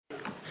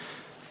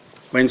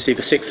Wednesday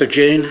the 6th of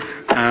June.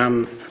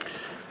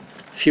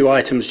 Few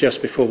items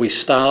just before we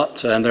start.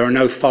 There are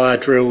no fire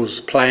drills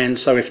planned,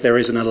 so if there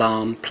is an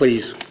alarm,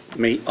 please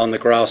meet on the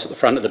grass at the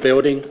front of the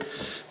building.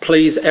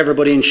 Please,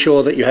 everybody,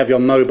 ensure that you have your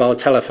mobile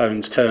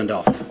telephones turned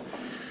off.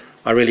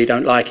 I really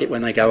don't like it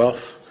when they go off.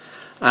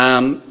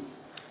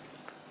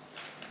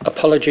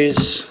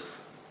 Apologies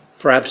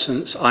for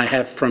absence I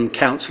have from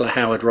Councillor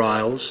Howard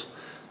Riles.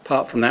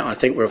 Apart from that, I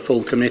think we're a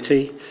full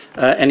committee.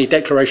 Any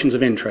declarations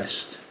of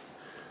interest?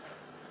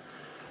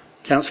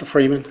 Councillor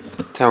Freeman?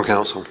 Town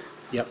Council.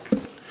 Yep.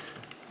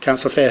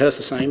 Councillor Fairhurst,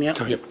 the same, yep?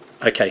 Yep.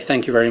 Okay,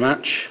 thank you very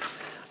much.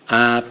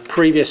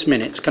 Previous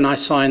minutes, can I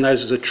sign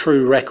those as a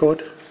true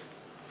record?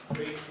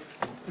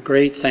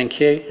 Agreed, thank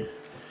you.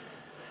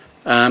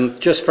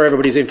 Just for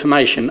everybody's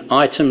information,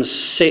 item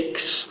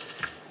 6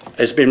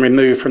 has been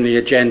removed from the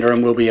agenda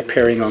and will be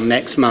appearing on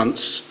next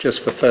month's,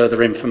 just for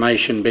further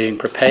information being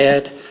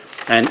prepared.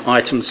 And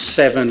item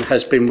 7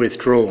 has been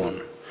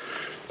withdrawn.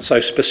 So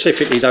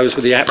specifically, those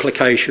were the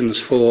applications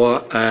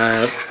for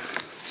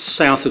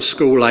south of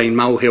School Lane,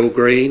 Molehill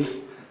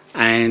Green,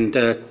 and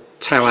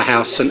Tower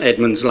House, St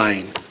Edmunds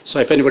Lane. So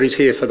if anybody's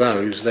here for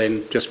those,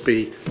 then just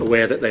be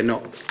aware that they're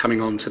not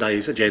coming on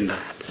today's agenda.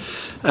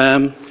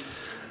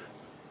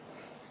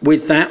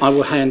 With that, I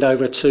will hand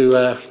over to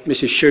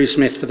Mrs.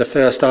 Shoesmith for the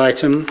first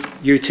item,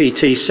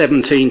 UTT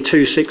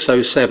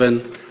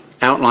 172607,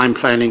 outline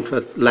planning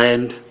for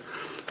land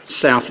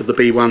south of the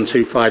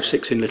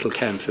B1256 in Little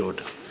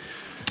Canfield.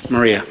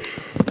 Maria.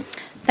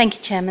 Thank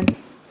you, Chairman.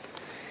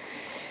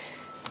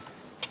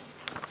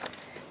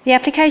 The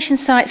application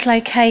site's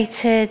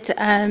located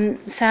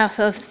south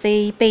of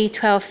the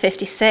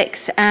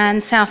B1256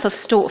 and south of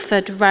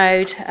Stortford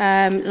Road,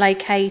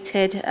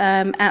 located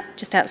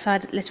just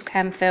outside Little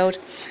Canfield.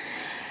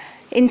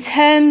 In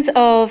terms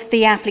of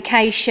the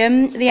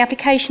application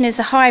is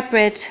a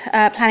hybrid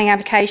planning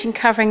application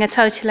covering a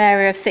total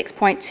area of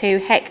 6.2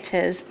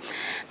 hectares.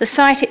 The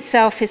site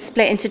itself is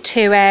split into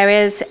two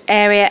areas,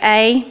 Area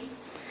A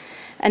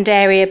and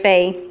Area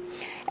B.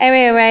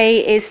 Area A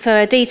is for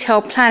a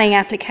detailed planning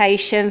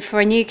application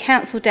for a new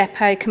council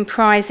depot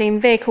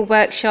comprising vehicle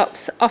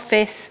workshops,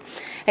 office,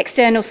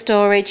 external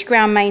storage,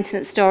 ground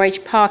maintenance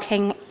storage,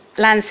 parking,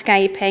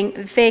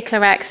 landscaping,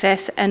 vehicular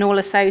access and all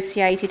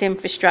associated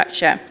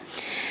infrastructure.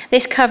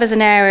 This covers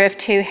an area of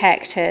 2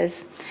 hectares.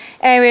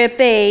 Area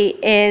B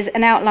is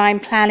an outline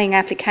planning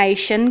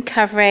application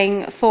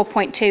covering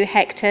 4.2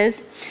 hectares.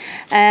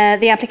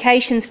 The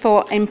application's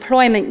for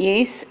employment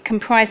use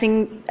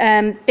comprising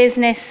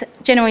business,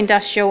 general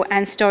industrial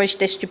and storage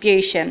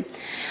distribution.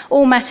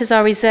 All matters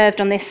are reserved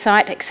on this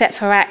site except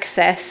for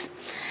access.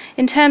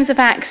 In terms of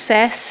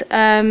access,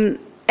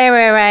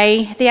 Area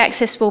A, the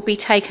access will be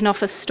taken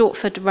off of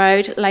Stortford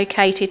Road,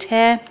 located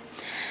here.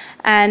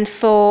 And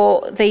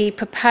for the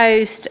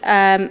proposed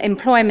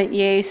employment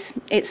use,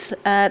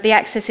 the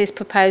access is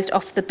proposed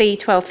off the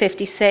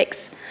B1256,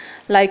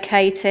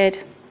 located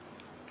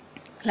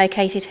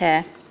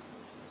here.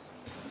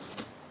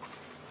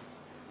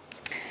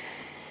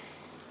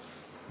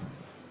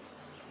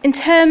 In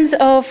terms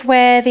of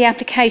where the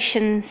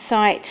application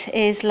site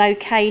is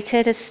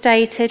located, as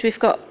stated, we've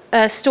got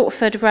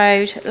Stortford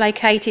Road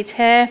located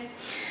here,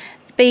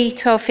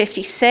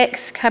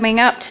 B1256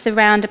 coming up to the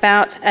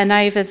roundabout and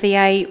over the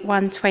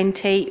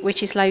A120,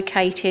 which is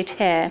located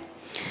here.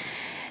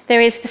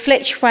 There is the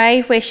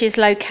Flitchway, which is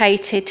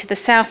located to the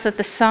south of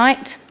the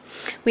site.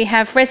 We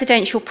have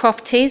residential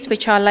properties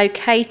which are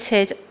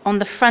located on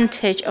the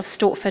frontage of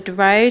Stortford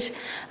Road,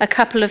 a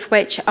couple of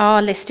which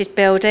are listed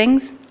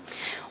buildings.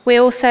 We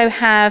also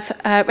have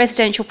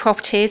residential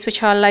properties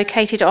which are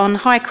located on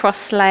High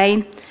Cross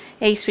Lane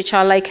East, which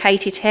are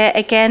located here.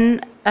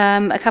 Again,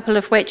 a couple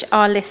of which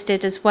are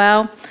listed as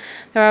well.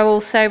 There are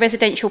also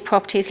residential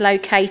properties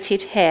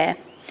located here.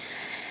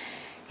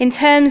 In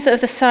terms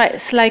of the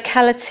site's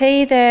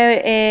locality, there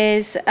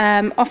is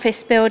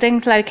office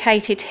buildings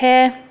located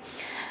here,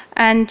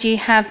 and you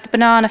have the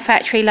banana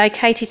factory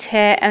located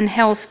here and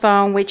Hell's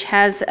Farm, which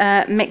has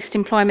mixed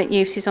employment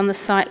uses on the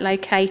site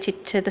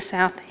located to the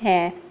south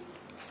here.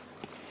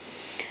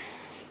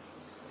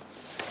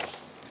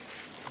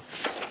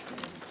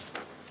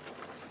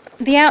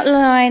 The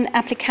outline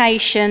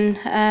application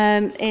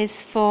is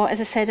for,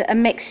 as I said, a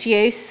mixed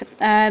use.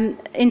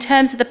 In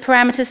terms of the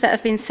parameters that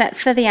have been set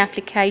for the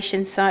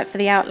application site for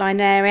the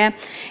outline area,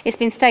 it's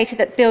been stated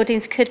that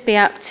buildings could be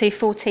up to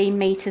 14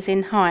 metres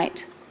in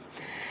height.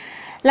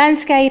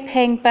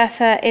 Landscaping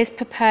buffer is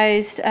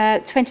proposed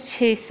 20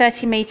 to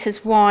 30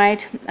 metres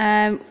wide,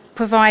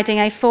 providing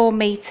a 4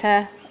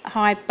 metre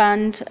high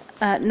bund,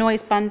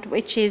 noise bund,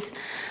 which is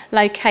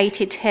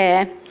located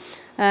here.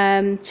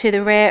 To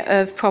the rear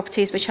of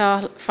properties which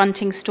are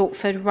fronting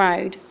Stortford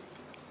Road.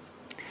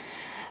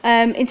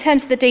 In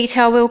terms of the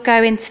detail, we'll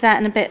go into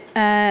that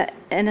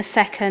in a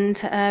second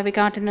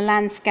regarding the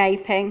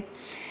landscaping.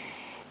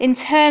 In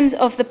terms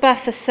of the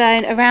buffer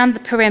zone around the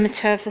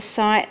perimeter of the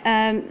site,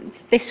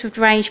 this would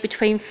range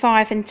between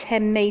 5 and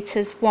 10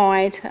 metres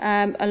wide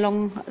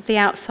along the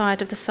outside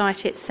of the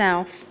site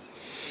itself.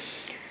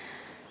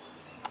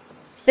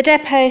 The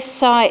depot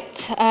site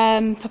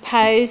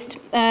proposed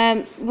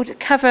would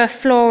cover a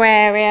floor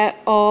area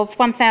of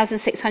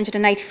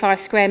 1,685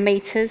 square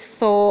metres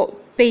for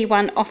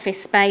B1 office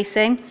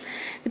spacing.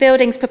 The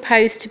building's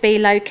proposed to be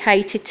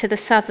located to the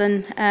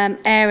southern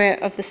area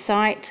of the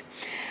site,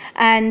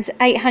 and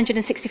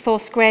 864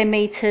 square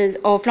metres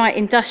of light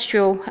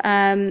industrial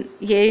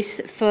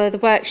use for the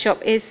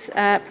workshop is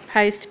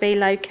proposed to be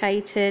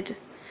located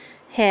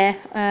here,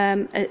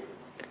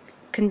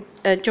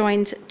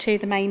 joined to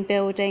the main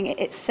building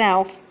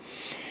itself.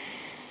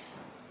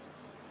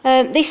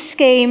 This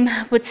scheme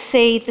would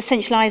see the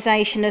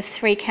centralisation of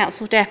 3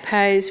 council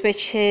depots,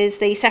 which is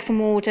the Saffron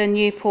Walden,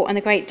 Newport and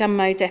the Great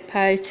Dunmow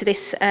depot, to this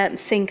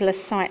singular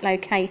site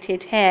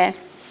located here.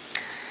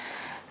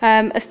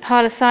 As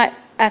part of the site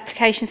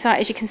application site,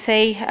 as you can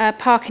see,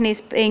 parking is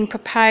being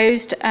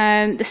proposed.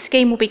 The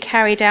scheme will be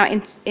carried out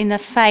in a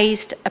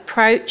phased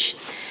approach,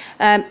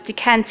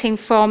 decanting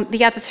from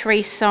the other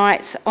 3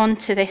 sites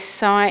onto this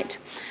site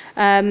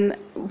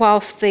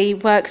whilst the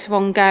works are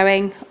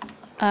ongoing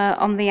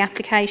on the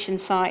application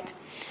site.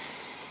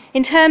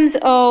 In terms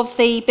of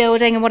the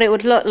building and what it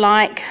would look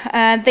like,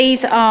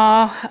 these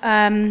are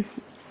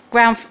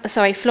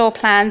floor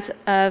plans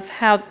of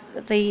how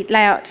the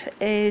layout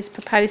is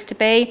proposed to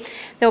be.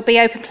 There will be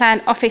open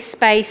plan office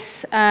space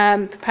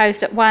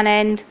proposed at one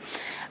end,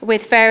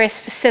 with various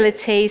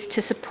facilities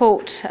to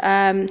support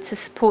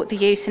the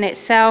use in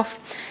itself.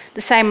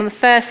 The same on the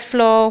first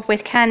floor,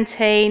 with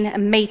canteen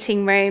and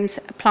meeting rooms,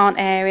 plant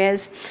areas,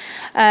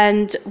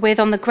 and with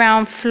on the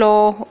ground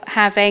floor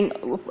having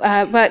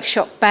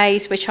workshop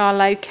bays which are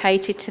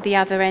located to the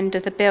other end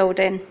of the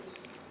building.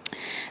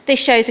 This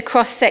shows a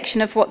cross section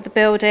of what the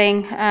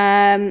building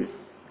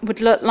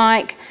would look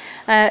like.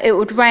 It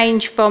would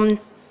range from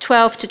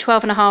 12 to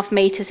 12.5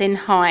 metres in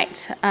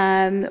height,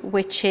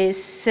 which is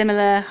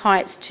similar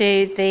heights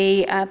to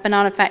the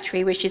banana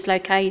factory, which is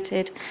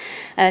located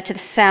to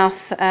the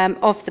south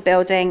of the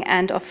building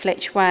and off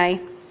Flitch Way.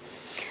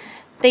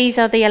 These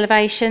are the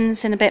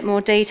elevations in a bit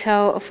more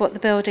detail of what the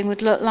building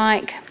would look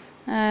like.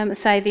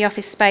 Say the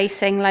office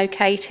spacing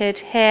located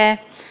here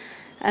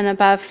and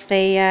above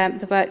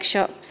the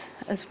workshops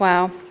as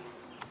well.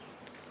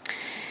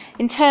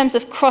 In terms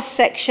of cross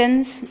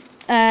sections,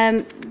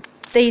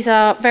 these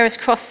are various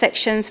cross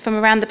sections from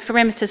around the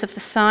perimeters of the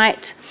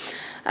site.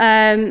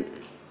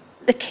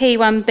 The key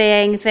one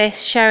being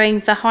this,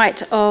 showing the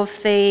height of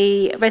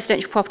the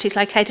residential properties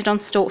located on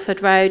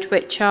Stortford Road,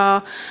 which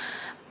are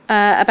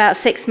about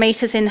 6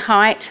 metres in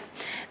height.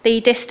 The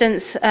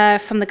distance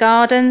from the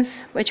gardens,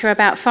 which are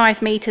about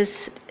 5 metres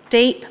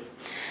deep.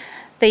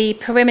 The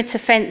perimeter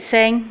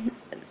fencing,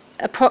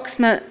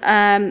 approximate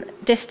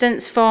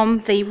distance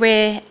from the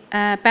rear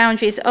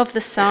boundaries of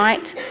the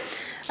site,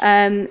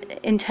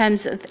 in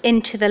terms of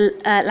into the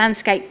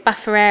landscape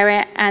buffer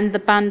area, and the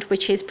bund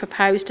which is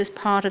proposed as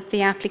part of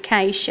the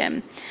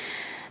application.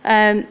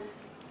 As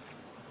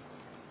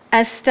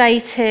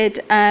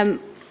stated,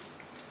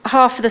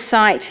 half of the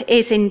site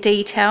is in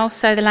detail,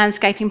 so the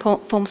landscaping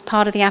forms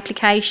part of the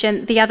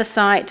application. The other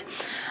site,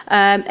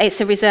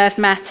 it's a reserved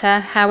matter.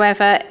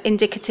 However,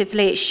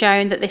 indicatively it's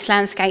shown that this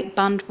landscape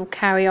bund will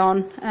carry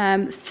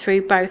on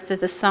through both of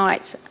the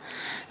sites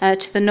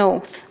to the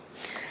north.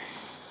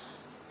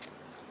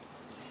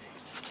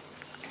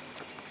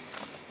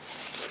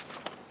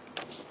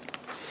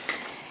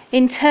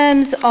 In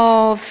terms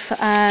of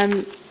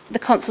the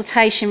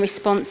consultation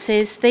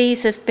responses,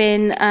 these have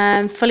been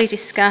fully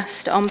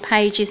discussed on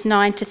pages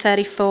 9 to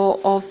 34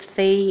 of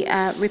the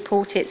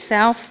report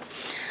itself.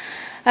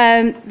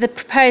 The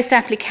proposed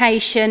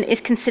application is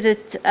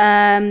considered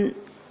to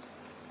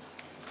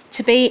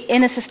be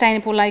in a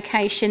sustainable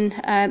location,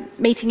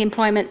 meeting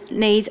employment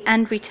needs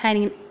and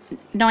retaining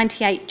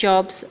 98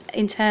 jobs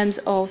in terms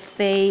of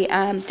the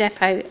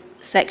depot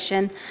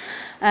section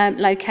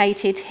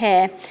located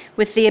here,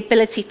 with the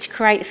ability to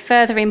create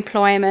further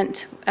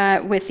employment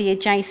with the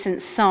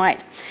adjacent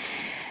site.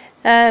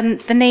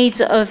 The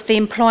needs of the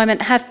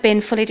employment have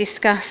been fully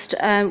discussed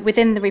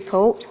within the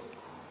report,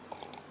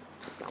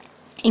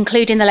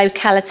 including the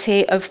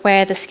locality of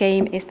where the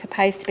scheme is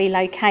proposed to be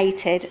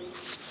located.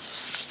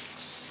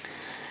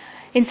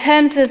 In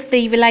terms of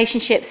the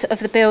relationships of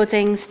the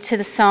buildings to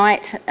the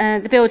site,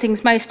 the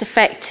buildings most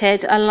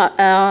affected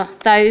are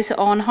those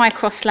on High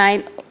Cross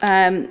Lane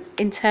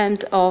in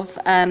terms of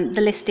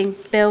the listing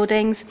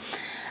buildings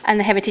and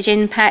the heritage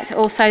impact,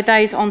 also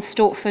those on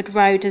Stortford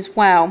Road as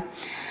well.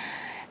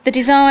 The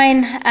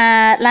design,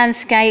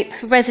 landscape,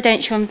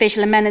 residential and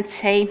visual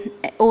amenity,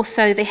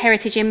 also the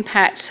heritage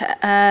impact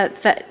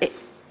that it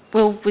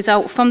will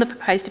result from the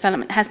proposed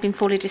development has been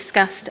fully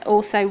discussed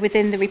also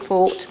within the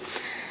report.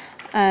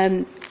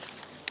 On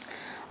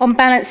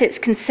balance, it's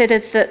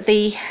considered that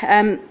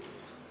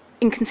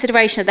in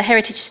consideration of the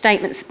heritage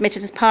statement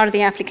submitted as part of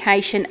the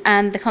application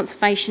and the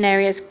Conservation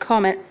Area's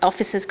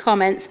officer's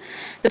comments,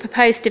 the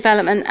proposed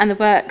development and the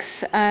works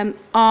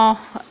are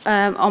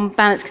on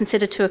balance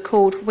considered to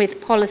accord with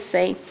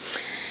policy.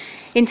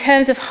 In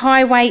terms of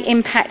highway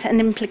impact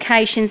and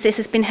implications, this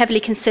has been heavily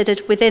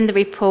considered within the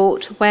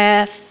report,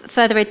 where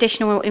further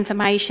additional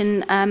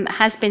information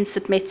has been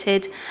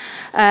submitted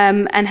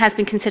and has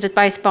been considered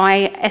both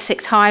by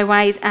Essex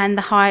Highways and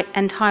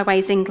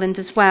Highways England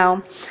as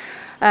well.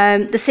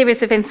 The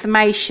series of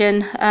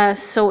information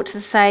sought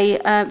to say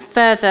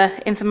further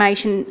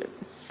information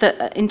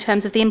that, in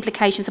terms of the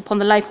implications upon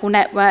the local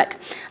network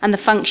and the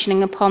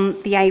functioning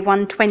upon the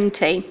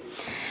A120.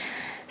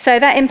 So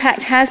that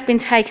impact has been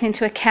taken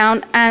into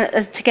account,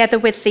 together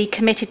with the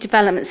committed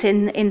developments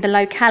in the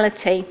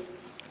locality.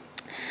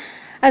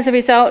 As a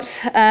result,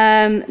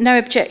 no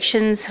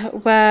objections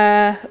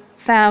were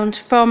found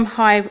from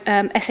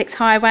Essex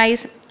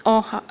Highways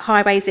or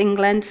Highways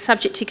England,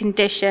 subject to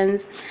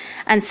conditions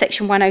and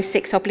Section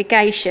 106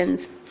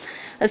 obligations.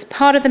 As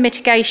part of the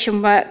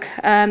mitigation work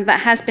that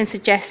has been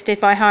suggested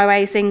by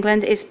Highways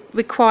England, it's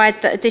required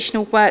that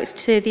additional works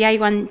to the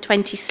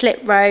A120 slip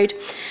road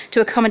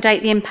to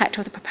accommodate the impact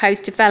of the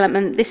proposed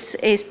development. This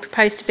is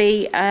proposed to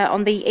be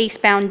on the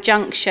eastbound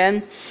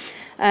junction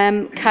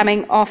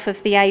coming off of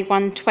the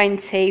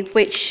A120,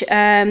 which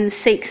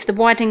seeks the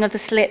widening of the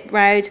slip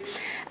road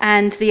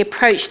and the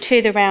approach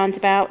to the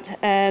roundabout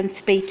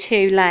to be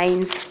 2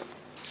 lanes.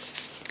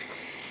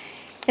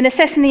 In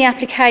assessing the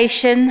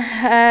application,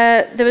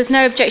 there was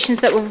no objections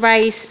that were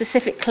raised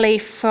specifically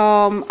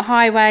from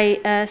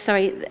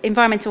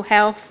Environmental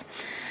Health,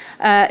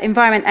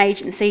 Environment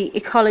Agency,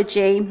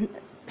 Ecology,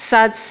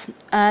 SUDS,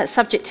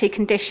 subject to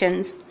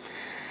conditions.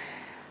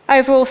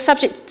 Overall,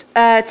 subject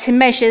to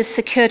measures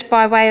secured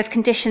by way of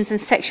conditions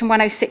and Section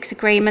 106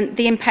 agreement,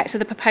 the impacts of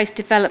the proposed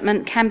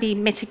development can be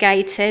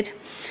mitigated.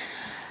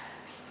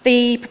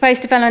 The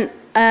proposed development,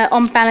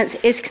 on balance,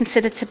 is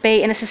considered to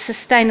be in a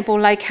sustainable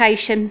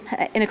location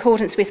in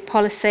accordance with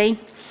policy.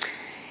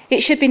 It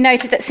should be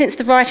noted that since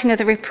the writing of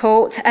the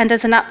report, and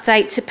as an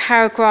update to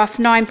paragraph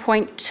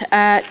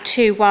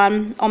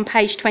 9.21 on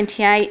page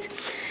 28,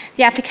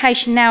 the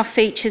application now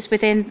features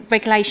within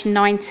Regulation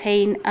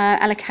 19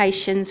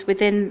 allocations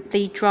within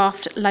the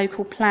draft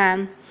local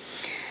plan.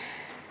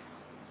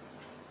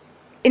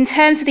 In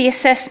terms of the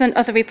assessment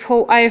of the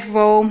report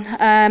overall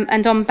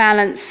and on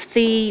balance,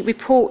 the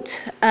report,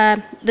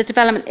 the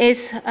development is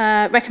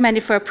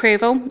recommended for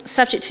approval,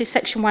 subject to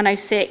Section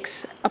 106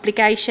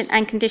 obligation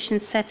and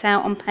conditions set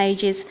out on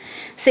pages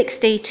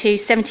 60 to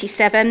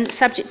 77,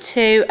 subject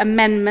to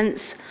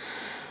amendments.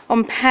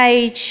 On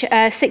page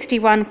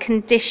 61,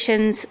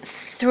 conditions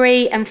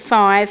 3 and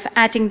 5,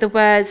 adding the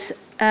words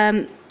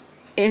in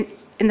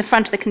the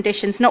front of the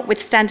conditions,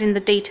 notwithstanding the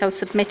details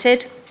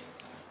submitted.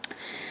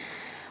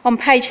 On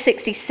page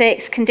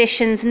 66,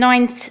 conditions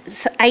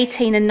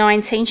 18 and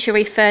 19 should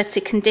refer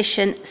to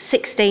condition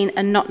 16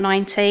 and not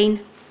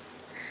 19.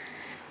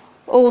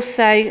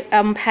 Also,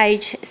 on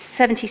page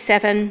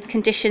 77,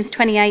 conditions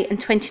 28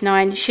 and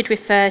 29 should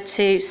refer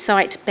to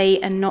Site B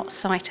and not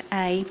Site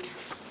A.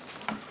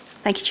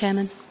 Thank you,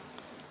 Chairman.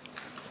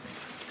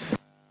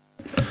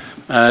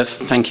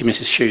 Thank you,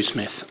 Mrs.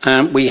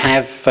 Shoesmith. We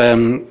have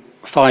 4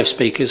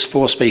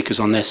 speakers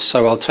on this,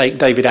 so I'll take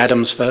David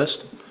Adams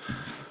first.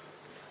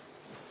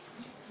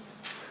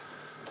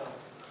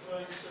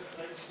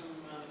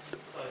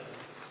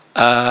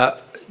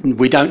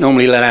 We don't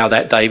normally allow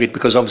that, David,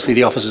 because obviously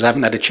the officers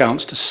haven't had a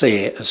chance to see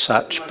it as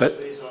such. But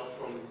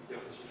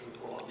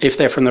if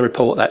they're from the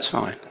report, that's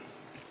fine.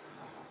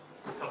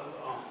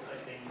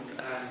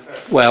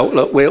 Well,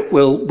 look,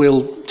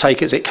 we'll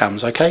take it as it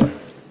comes, okay?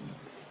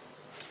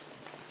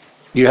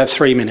 You have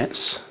 3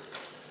 minutes.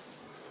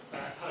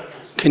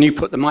 Can you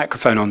put the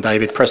microphone on,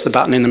 David? Press the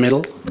button in the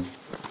middle.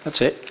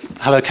 That's it.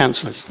 Hello,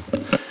 councillors.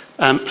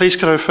 Please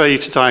could I refer you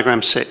to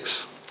diagram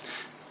 6.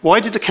 Why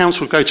did the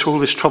council go to all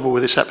this trouble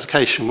with this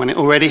application when it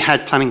already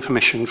had planning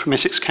permission from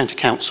Essex County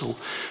Council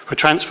for a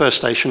transfer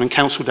station and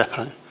council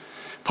depot?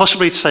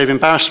 Possibly to save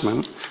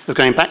embarrassment of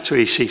going back to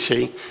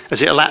ECC,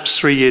 as it elapsed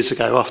 3 years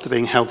ago after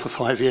being held for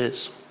 5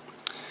 years.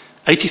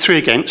 83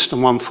 against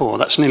and 1 for.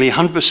 That's nearly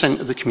 100%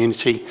 of the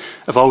community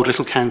of Old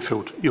Little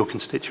Canfield, your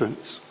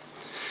constituents.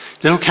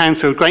 Little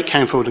Canfield, Great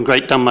Canfield and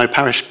Great Dunmow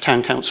parish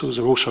town councils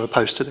are also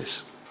opposed to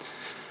this.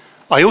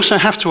 I also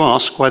have to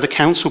ask why the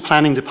council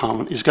planning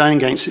department is going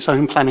against its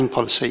own planning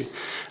policy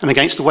and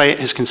against the way it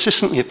has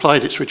consistently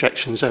applied its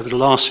rejections over the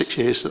last 6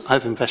 years that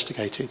I've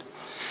investigated.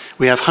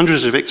 We have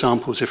hundreds of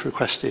examples if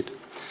requested.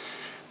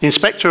 The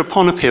inspector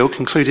upon appeal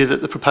concluded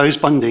that the proposed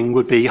bunding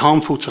would be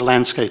harmful to the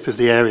landscape of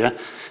the area and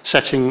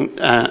setting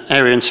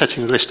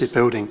of the listed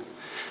building.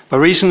 By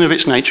reason of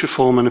its nature,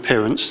 form and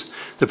appearance,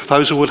 the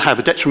proposal would have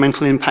a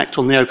detrimental impact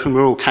on the open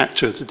rural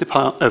character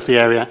of the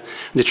area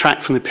and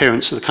detract from the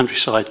appearance of the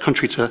countryside,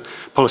 contrary to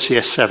Policy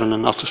S7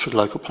 and Uttlesford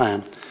Local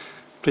Plan.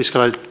 Please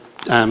could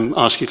I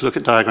ask you to look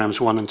at diagrams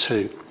 1 and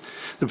 2.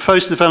 The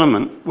proposed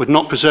development would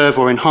not preserve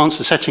or enhance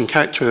the setting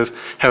character of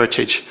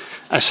heritage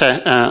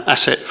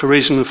asset for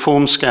reason of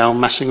form, scale,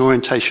 massing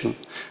orientation,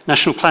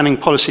 national planning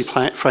policy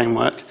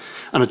framework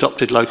and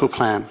adopted local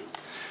plan.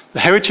 The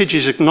heritage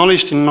is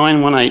acknowledged in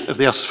 918 of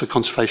the Uttlesford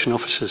Conservation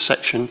Officers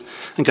section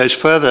and goes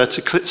further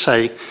to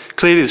say,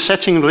 clearly the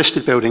setting of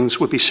listed buildings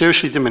would be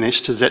seriously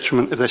diminished to the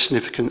detriment of their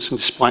significance and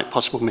despite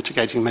possible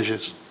mitigating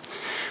measures.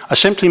 I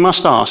simply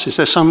must ask, is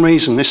there some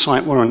reason this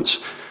site warrants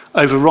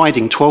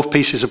overriding 12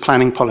 pieces of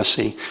planning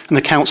policy and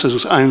the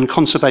Council's own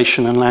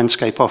conservation and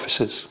landscape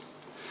officers?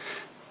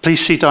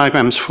 Please see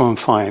diagrams 4 and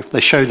 5. They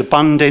show the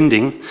bund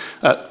ending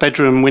at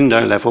bedroom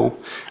window level,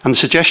 and the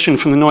suggestion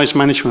from the noise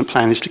management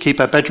plan is to keep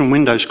our bedroom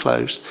windows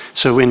closed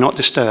so we're not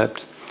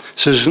disturbed.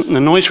 So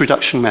the noise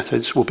reduction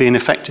methods will be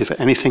ineffective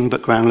at anything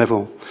but ground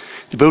level.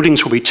 The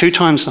buildings will be 2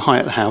 times the height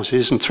of the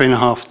houses and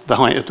 3.5 the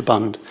height of the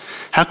bund.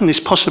 How can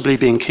this possibly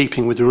be in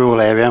keeping with the rural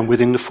area and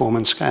within the form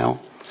and scale?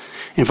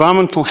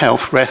 Environmental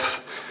Health, Ref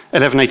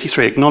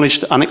 1183,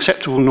 acknowledged that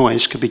unacceptable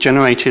noise could be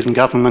generated, and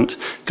government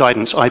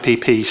guidance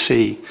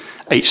IPPC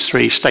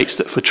H3 states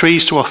that for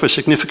trees to offer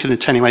significant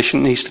attenuation,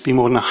 it needs to be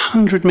more than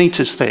 100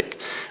 metres thick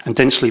and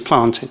densely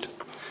planted.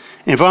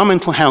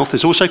 Environmental Health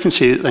has also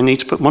considered that they need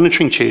to put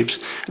monitoring tubes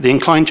at the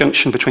inclined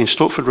junction between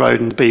Stortford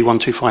Road and the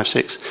B1256.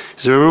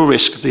 There's a real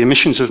risk of the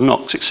emissions of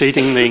NOx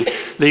exceeding the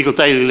legal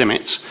daily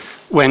limits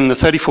when the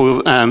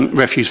 34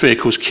 refuse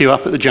vehicles queue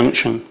up at the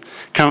junction.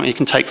 Currently, it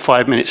can take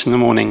 5 minutes in the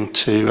morning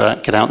to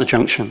get out the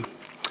junction.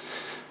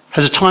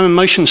 Has a time and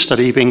motion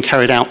study been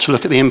carried out to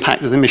look at the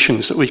impact of the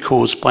emissions that we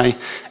cause by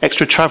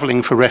extra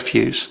travelling for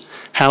refuse,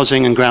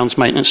 housing and grounds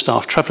maintenance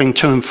staff travelling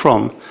to and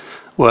from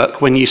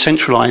work when you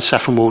centralise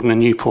Saffron Walden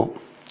and Newport?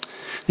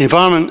 The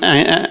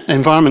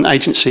Environment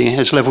Agency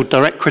has levelled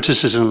direct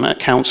criticism at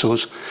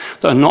councils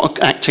that are not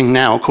acting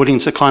now according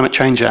to the Climate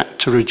Change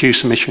Act to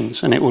reduce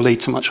emissions, and it will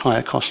lead to much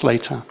higher costs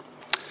later.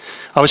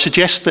 I would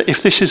suggest that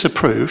if this is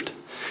approved,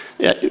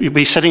 you'll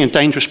be setting a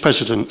dangerous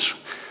precedent,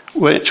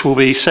 which will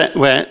be set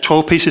where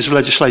 12 pieces of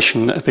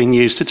legislation that have been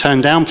used to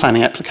turn down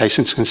planning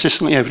applications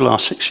consistently over the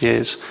last 6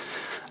 years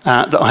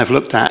that I have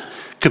looked at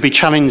could be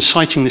challenged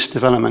citing this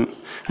development.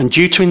 And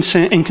due to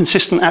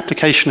inconsistent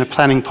application of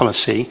planning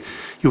policy,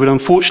 you would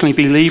unfortunately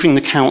be leaving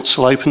the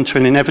council open to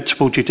an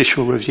inevitable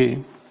judicial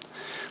review.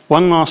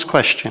 One last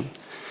question.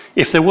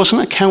 If there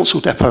wasn't a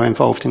council depot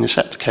involved in this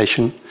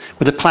application,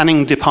 would the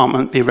planning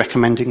department be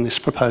recommending this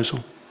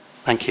proposal?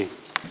 Thank you.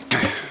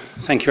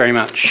 Thank you very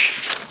much.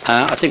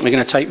 I think we're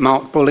going to take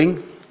Mark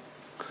Bulling.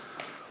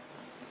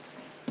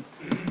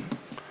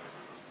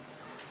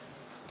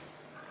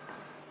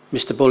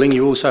 Mr. Bulling,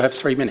 you also have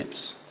 3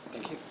 minutes.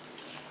 Thank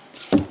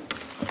you.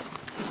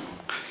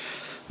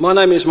 My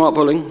name is Mark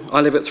Bulling.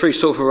 I live at 3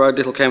 Stortford Road,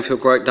 Little Canfield,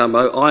 Great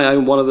Dunmow. I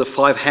own one of the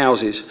 5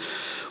 houses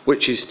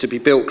which is to be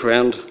built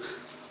round,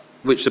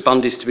 which the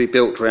bund is to be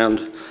built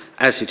round.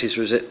 As it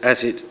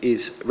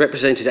is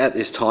represented at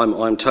this time,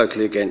 I am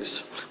totally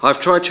against. I've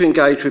tried to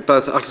engage with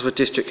both Uttlesford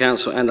District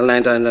Council and the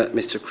landowner,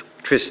 Mr.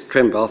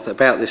 Trembath,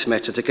 about this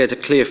matter to get a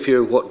clear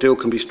view of what deal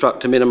can be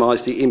struck to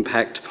minimise the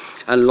impact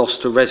and loss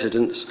to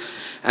residents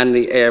and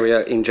the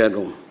area in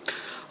general.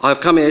 I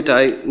have come here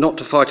today not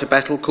to fight a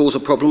battle, cause a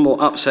problem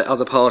or upset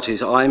other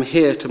parties. I am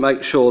here to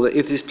make sure that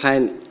if this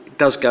plan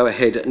does go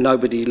ahead,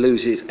 nobody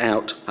loses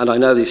out, and I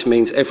know this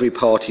means every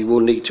party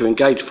will need to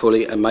engage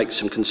fully and make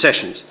some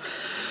concessions.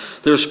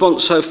 The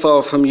response so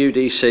far from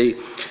UDC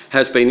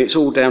has been it's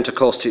all down to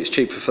cost, it's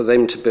cheaper for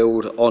them to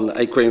build on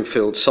a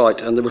greenfield site,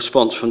 and the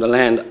response from the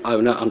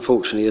landowner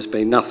unfortunately has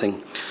been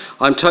nothing.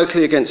 I'm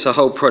totally against the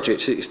whole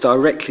project. It's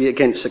directly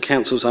against the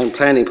council's own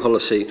planning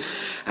policy,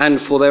 and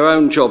for their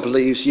own job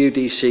leaves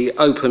UDC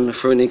open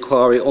for an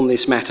inquiry on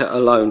this matter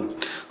alone.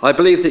 I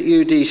believe that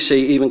UDC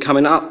even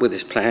coming up with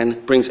this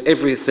plan brings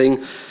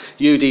everything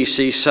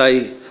UDC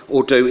say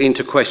or do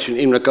into question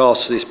in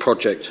regards to this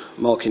project,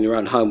 marking your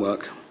own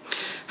homework.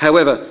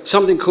 However,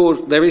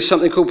 there is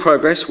something called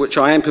progress, which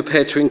I am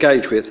prepared to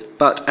engage with,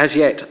 but as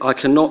yet I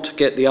cannot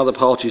get the other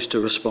parties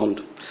to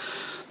respond.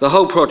 The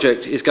whole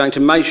project is going to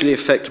majorly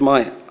affect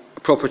my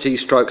property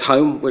stroke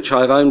home, which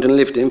I have owned and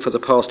lived in for the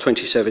past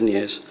 27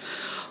 years.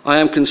 I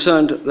am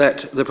concerned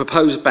that the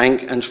proposed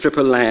bank and strip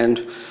of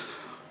land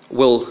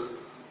will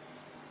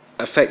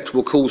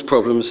cause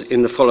problems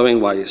in the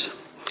following ways.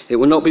 It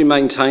will not be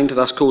maintained,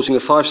 thus causing a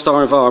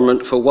 5-star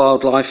environment for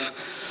wildlife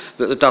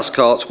that the dust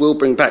carts will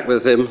bring back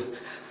with them,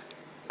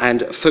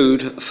 and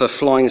food for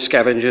flying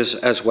scavengers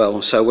as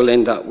well. So we'll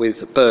end up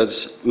with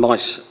birds,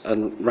 mice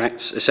and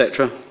rats,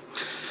 etc.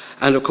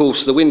 And of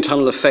course the wind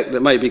tunnel effect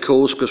that may be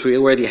caused because we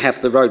already have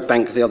the road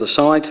bank the other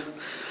side.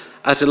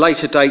 At a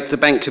later date the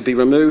bank could be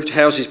removed,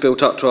 houses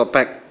built up to our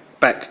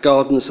back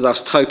gardens,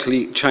 thus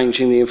totally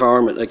changing the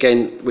environment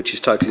again, which is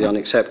totally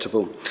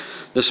unacceptable.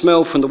 The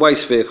smell from the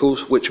waste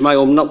vehicles, which may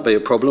or not be a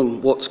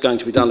problem, what's going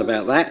to be done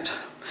about that?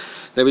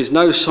 There is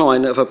no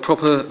sign of a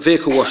proper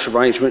vehicle wash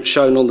arrangement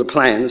shown on the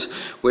plans,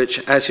 which,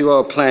 as you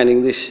are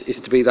planning, this is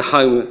to be the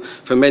home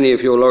for many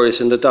of your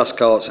lorries and the dust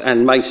carts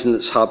and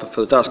maintenance hub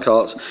for the dust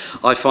carts.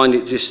 I find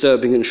it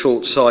disturbing and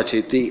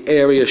short-sighted. The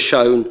area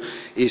shown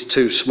is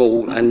too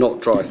small and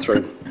not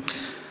drive-through.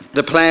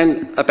 The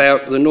plan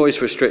about the noise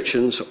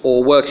restrictions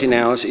or working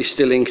hours is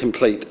still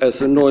incomplete, as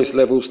the noise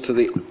levels to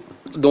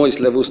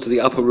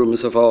the upper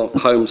rooms of our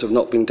homes have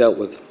not been dealt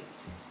with.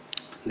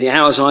 The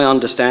hours I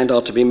understand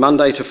are to be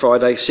Monday to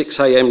Friday, 6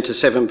 a.m. to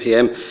 7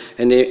 p.m,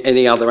 and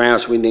any other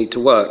hours we need to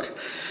work.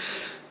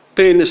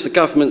 Being as the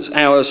government's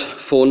hours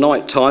for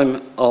night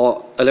time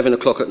are 11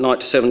 o'clock at night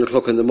to 7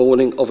 o'clock in the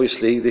morning,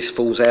 obviously this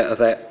falls out of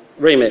that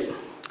remit.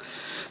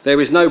 There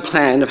is no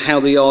plan of how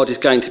the yard is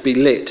going to be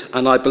lit,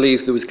 and I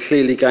believe there was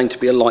clearly going to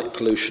be a light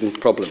pollution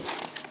problem.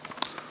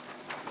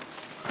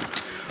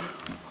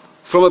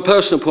 From a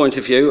personal point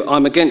of view,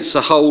 I'm against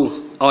the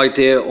whole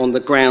idea on the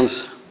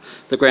grounds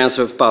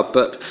of above,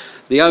 but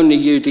the only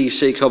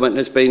UDC comment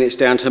has been it's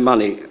down to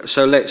money.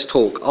 So let's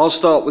talk. I'll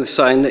start with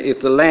saying that if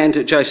the land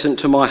adjacent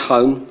to my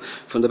home,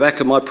 from the back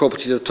of my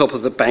property to the top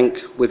of the bank,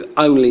 with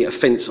only a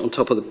fence on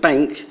top of the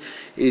bank,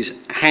 is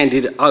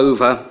handed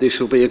over, this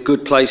will be a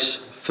good place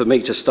for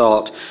me to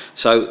start,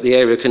 so the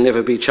area can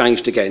never be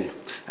changed again,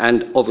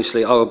 and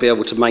obviously I will be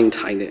able to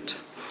maintain it.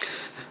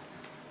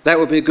 That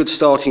would be a good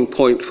starting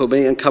point for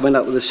me, and coming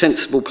up with a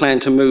sensible plan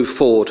to move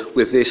forward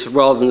with this,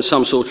 rather than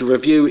some sort of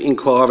review,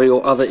 inquiry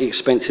or other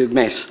expensive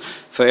mess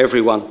for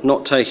everyone,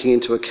 not taking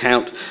into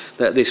account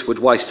that this would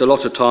waste a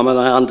lot of time, and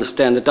I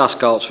understand the dust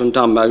carts from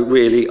Dunmow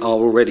really are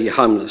already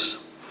homeless.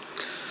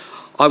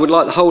 I would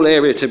like the whole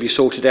area to be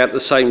sorted out at the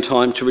same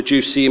time to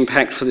reduce the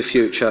impact for the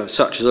future,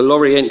 such as a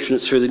lorry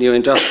entrance through the new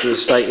industrial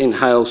estate in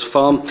Hales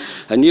Farm,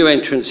 a new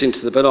entrance into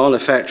the banana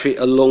factory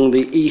along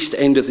the east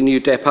end of the new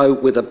depot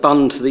with a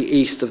bund to the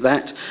east of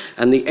that,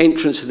 and the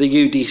entrance of the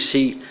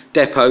UDC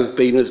depot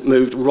being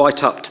moved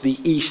right up to the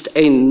east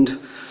end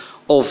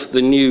of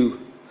the new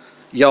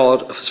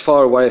yard, as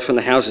far away from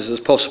the houses as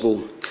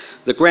possible.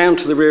 The ground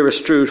to the rear of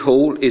Strood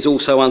Hall is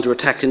also under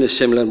attack in a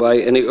similar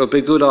way, and it would be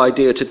a good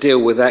idea to deal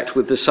with that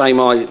with the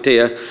same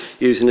idea,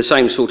 using the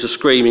same sort of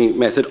screening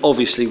method,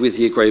 obviously with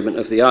the agreement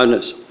of the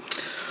owners.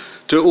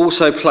 To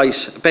also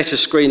place a better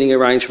screening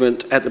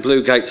arrangement at the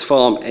Blue Gates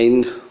Farm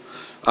end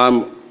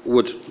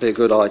would be a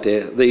good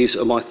idea. These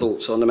are my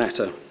thoughts on the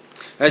matter.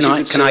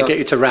 Can I get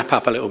you to wrap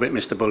up a little bit,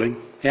 Mr.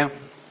 Bulling? Yeah?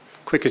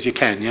 Quick as you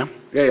can, yeah?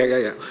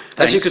 Yeah.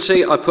 As you can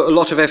see, I put a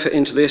lot of effort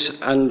into this,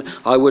 and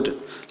I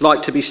would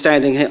like to be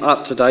standing here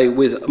up today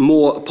with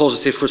more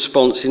positive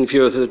response in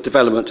view of the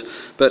development.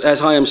 But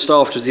as I am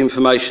staffed with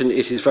information,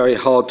 it is very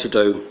hard to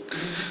do.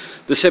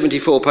 The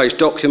 74-page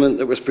document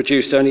that was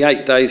produced only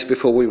 8 days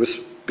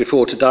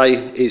before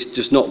today is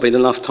just not been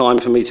enough time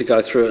for me to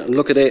go through it and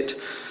look at it.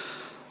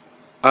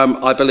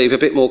 I believe a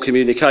bit more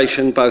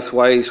communication both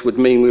ways would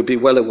mean we'd be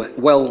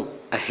well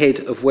ahead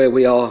of where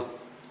we are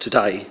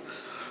today.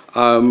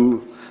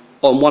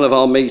 On one of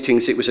our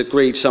meetings, it was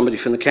agreed somebody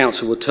from the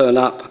council would turn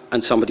up,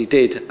 and somebody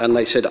did, and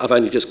they said, I've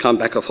only just come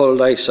back off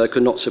holiday, so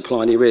could not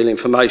supply any real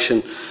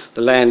information. The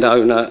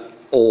landowner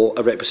or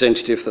a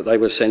representative that they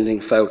were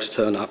sending failed to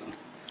turn up.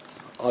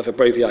 I've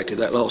abbreviated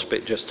that last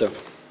bit just to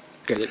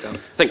get it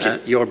done. Thank you.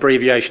 Your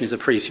abbreviation is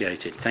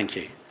appreciated. Thank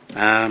you.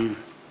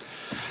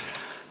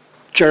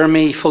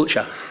 Jeremy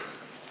Fulcher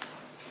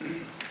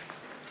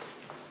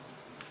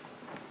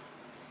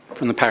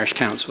from the Parish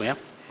Council, yeah?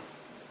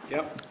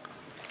 Yep.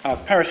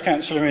 Parish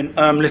Councillor in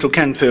Little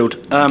Kenfield.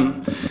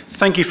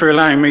 Thank you for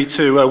allowing me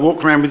to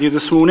walk around with you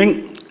this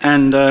morning,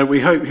 and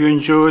we hope you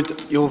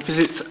enjoyed your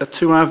visit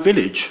to our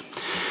village.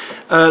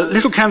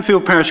 Little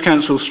Canfield Parish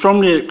Council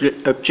strongly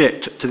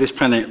object to this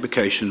planning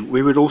application.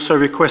 We would also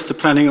request the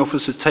planning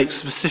officer take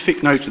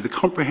specific note of the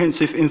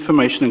comprehensive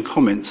information and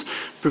comments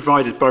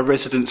provided by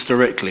residents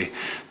directly.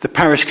 The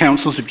Parish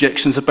Council's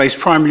objections are based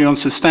primarily on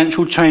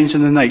substantial change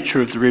in the nature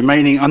of the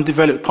remaining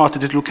undeveloped part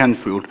of Little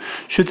Canfield,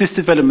 should this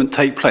development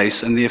take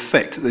place, and the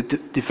effect that the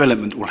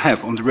development will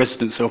have on the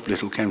residents of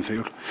Little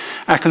Canfield.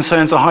 Our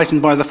concerns are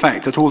heightened by the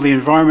fact that all the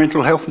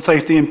environmental, health and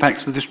safety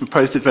impacts of this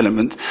proposed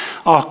development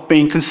are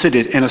being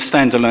considered in a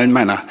standalone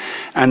manner,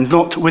 and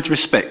not with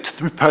respect to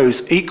the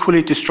proposed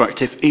equally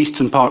destructive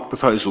Eastern Park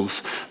proposals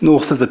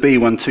north of the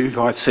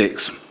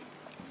B1256.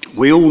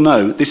 We all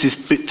know this is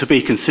to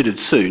be considered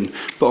soon,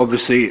 but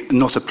obviously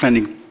not a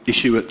planning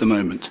issue at the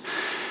moment.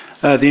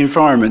 The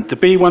environment. The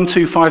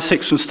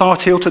B1256 from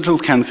Start Hill to Little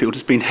Canfield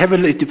has been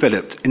heavily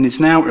developed and is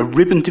now a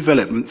ribbon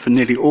development for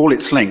nearly all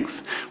its length.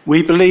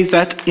 We believe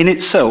that in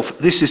itself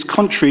this is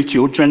contrary to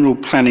your general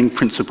planning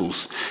principles.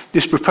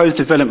 This proposed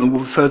development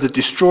will further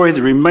destroy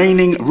the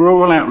remaining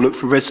rural outlook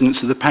for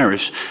residents of the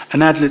parish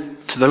and add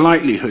to the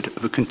likelihood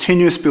of a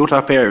continuous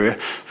built-up area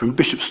from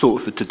Bishop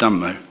Stortford to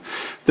Dunmow.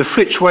 The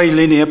Flitchway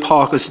Linear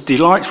Park is a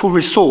delightful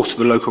resource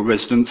for local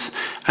residents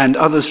and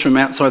others from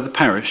outside the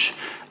parish,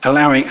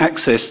 allowing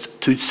access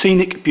to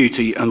scenic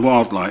beauty and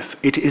wildlife.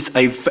 It is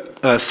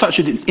such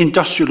an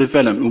industrial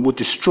development would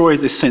destroy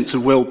this sense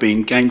of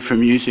well-being gained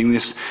from using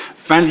this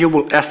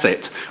valuable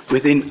asset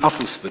within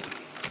Uttlesford.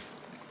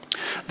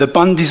 The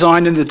bund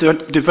design in the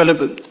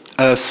development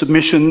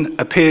submission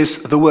appears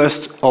the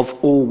worst of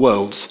all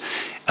worlds.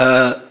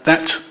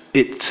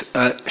 It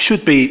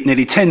should be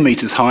nearly 10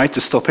 metres high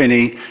to stop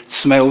any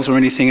smells or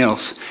anything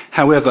else.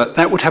 However,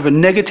 that would have a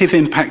negative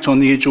impact on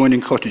the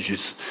adjoining cottages.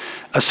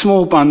 A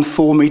small bund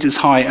 4 metres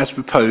high as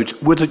proposed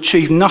would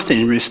achieve nothing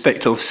in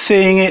respect of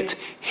seeing it,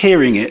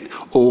 hearing it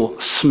or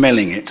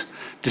smelling it.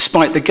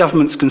 Despite the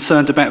government's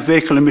concern about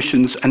vehicle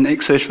emissions and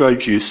excess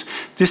road use,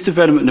 this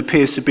development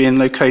appears to be in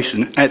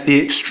location at the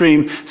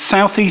extreme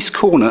southeast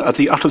corner of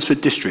the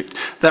Uttlesford district.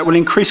 That will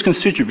increase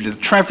considerably the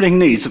travelling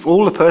needs of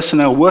all the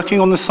personnel working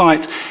on the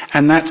site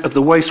and that of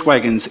the waste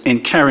wagons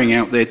in carrying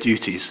out their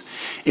duties.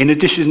 In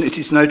addition, it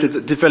is noted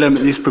that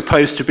development is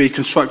proposed to be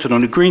constructed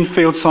on a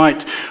greenfield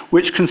site,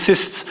 which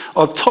consists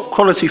of top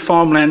quality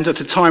farmland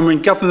at a time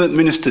when government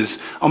ministers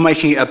are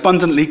making it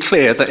abundantly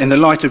clear that in the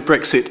light of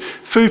Brexit,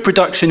 food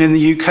production in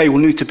the UK will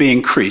need to be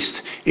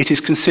increased. It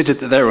is considered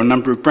that there are a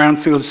number of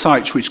brownfield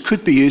sites which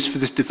could be used for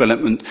this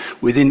development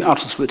within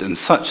Uttlesford, and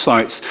such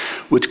sites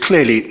would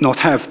clearly not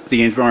have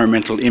the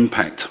environmental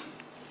impact.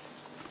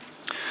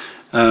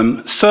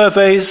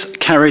 Surveys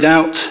carried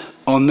out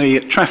on the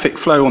traffic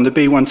flow on the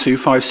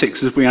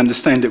B1256, as we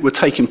understand it, were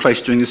taking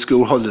place during the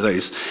school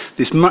holidays.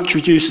 This much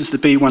reduces the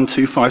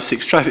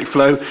B1256 traffic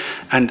flow,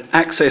 and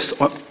access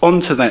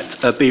onto that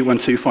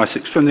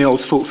B1256 from the old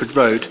Stortford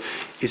Road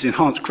is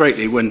enhanced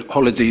greatly when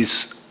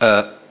holidays,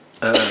 when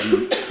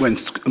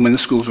the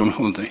schools are on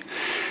holiday.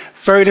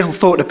 Very little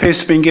thought appears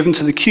to have been given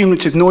to the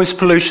cumulative noise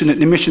pollution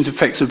and emissions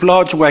effects of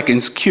large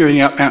wagons queuing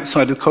up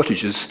outside of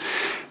cottages,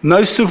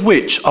 most of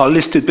which are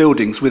listed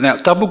buildings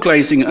without double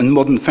glazing and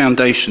modern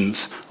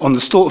foundations. On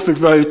the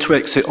Stortford Road to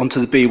exit onto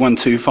the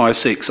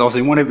B1256, I was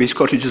in one of his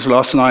cottages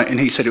last night and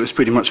he said it was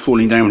pretty much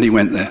falling down when he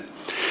went there.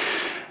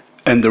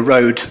 And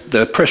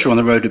the pressure on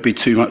the road would be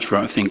too much for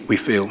it, I think, we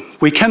feel.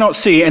 We cannot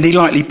see any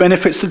likely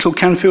benefits to Little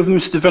Canfield from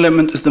this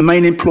development, as the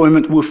main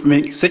employment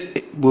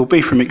will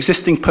be from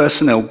existing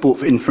personnel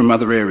brought in from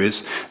other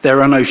areas.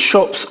 There are no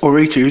shops or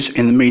eateries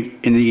in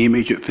the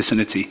immediate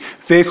vicinity.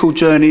 Vehicle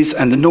journeys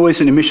and the noise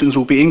and emissions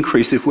will be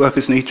increased if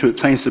workers need to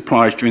obtain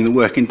supplies during the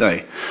working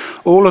day.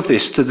 All of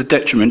this to the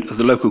detriment of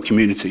the local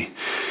community.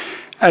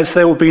 As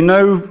there will be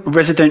no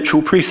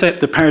residential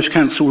precept, the parish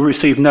council will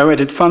receive no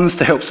added funds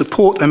to help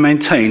support and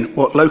maintain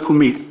what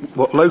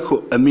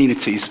local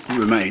amenities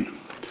remain.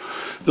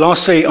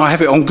 Lastly, I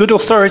have it on good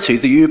authority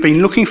that you have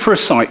been looking for a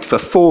site for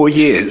 4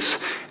 years,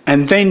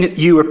 and then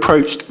you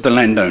approached the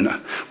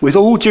landowner. With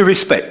all due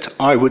respect,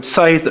 I would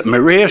say that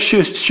Maria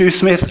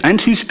Shoesmith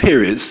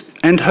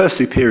and her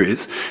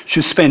superiors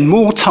should spend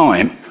more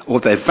time,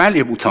 or their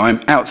valuable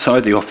time,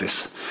 outside the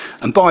office.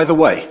 And by the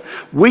way,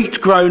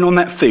 wheat grown on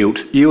that field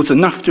yields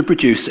enough to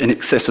produce in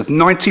excess of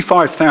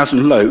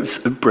 95,000 loaves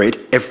of bread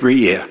every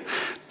year.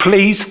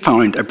 Please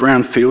find a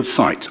brownfield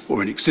site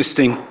or an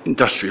existing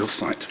industrial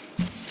site.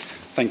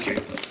 Thank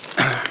you.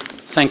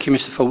 Thank you,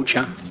 Mr.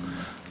 Fulcher.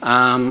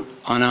 And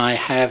I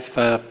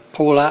have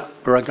Paula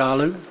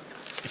Bragalu,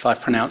 if I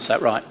pronounce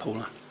that right,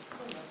 Paula.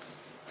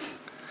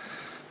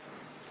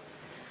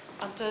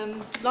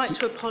 I'd like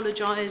to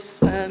apologise.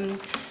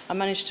 I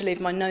managed to leave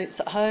my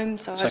notes at home,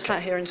 so I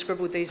sat here and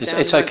scribbled these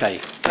down. It's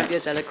okay. Won't be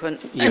as eloquent.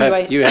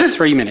 You have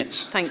 3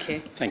 minutes. Thank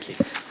you. Thank you.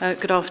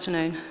 Good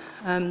afternoon.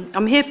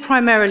 I'm here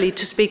primarily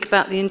to speak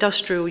about the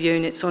industrial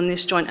units on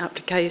this joint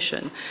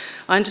application.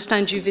 I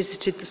understand you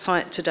visited the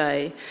site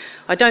today.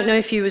 I don't know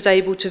if you was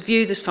able to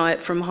view the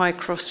site from High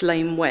Cross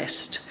Lane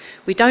West.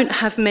 We don't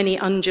have many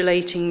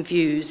undulating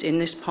views in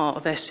this part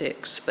of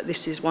Essex, but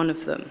this is one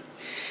of them.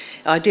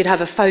 I did have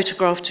a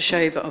photograph to show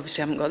you, but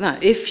obviously I haven't got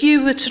that. If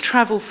you were to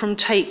travel from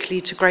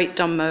Takeley to Great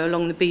Dunmow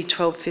along the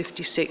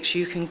B1256,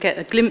 you can get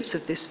a glimpse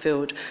of this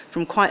field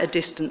from quite a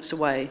distance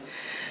away.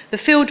 The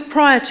field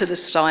prior to the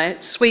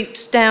site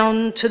sweeps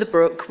down to the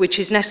brook, which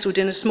is nestled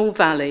in a small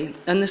valley,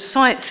 and the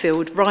site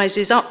field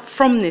rises up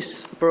from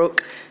this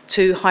brook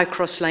to High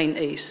Cross Lane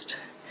East.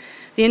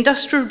 The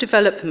industrial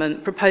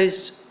development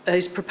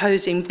is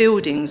proposing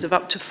buildings of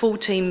up to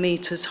 14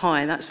 metres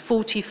high, that's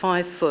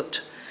 45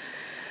 foot.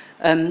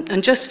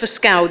 And just for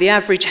scale, the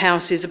average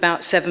house is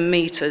about 7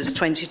 metres,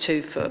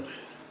 22 foot.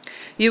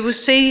 You will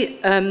see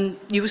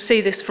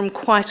this from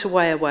quite a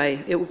way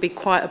away. It will be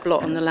quite a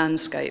blot on the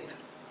landscape.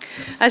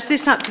 As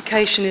this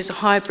application is a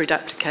hybrid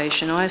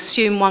application, I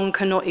assume one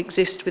cannot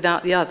exist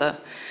without the other.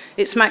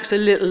 It smacks a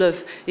little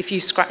of, if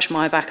you scratch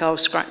my back, I'll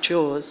scratch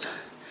yours.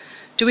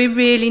 Do we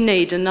really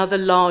need another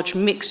large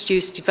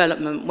mixed-use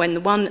development when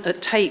the one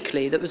at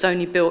Takeley that was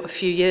only built a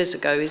few years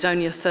ago is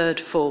only a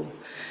third full?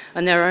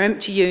 And there are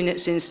empty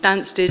units in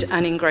Stansted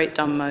and in Great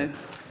Dunmow.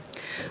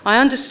 I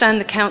understand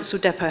the council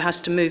depot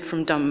has to move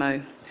from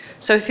Dunmow.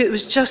 So if it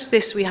was just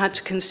this we had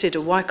to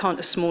consider, why can't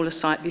a smaller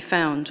site be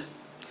found?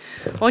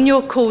 On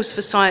your calls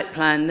for site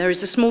plan, there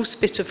is a small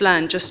spit of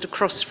land just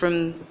across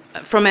from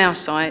our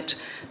site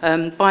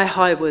by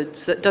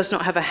Highwoods that does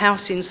not have a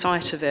house in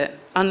sight of it,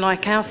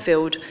 unlike our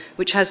field,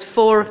 which has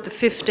 4 of the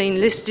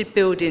 15 listed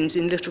buildings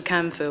in Little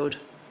Canfield.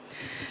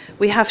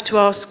 We've had to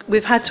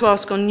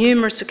ask on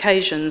numerous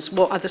occasions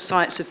what other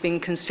sites have been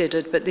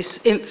considered, but this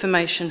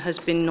information has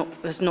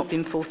not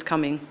been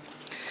forthcoming.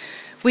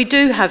 We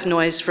do have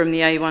noise from the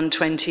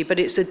A120, but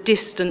it's a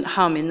distant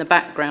hum in the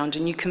background,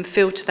 and you can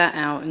filter that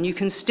out, and you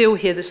can still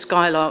hear the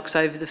skylarks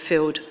over the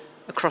field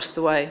across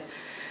the way.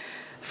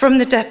 From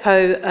the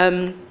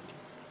depot,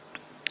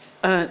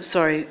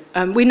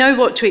 we know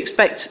what to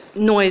expect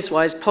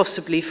noise-wise,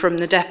 possibly from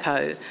the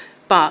depot,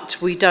 but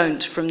we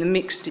don't from the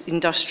mixed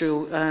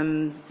industrial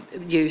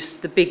use,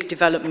 the big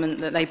development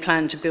that they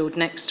plan to build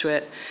next to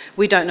it.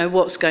 We don't know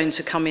what's going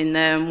to come in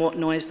there and what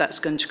noise that's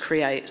going to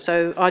create.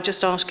 So I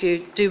just ask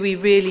you, do we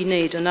really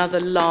need another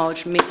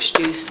large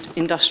mixed-use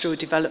industrial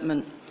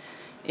development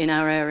in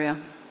our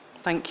area?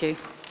 Thank you.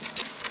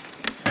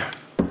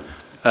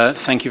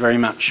 Thank you very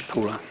much,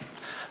 Paula.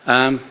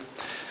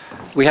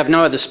 We have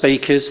no other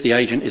speakers. The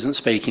agent isn't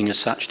speaking as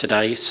such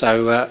today.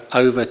 So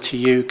over to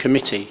you,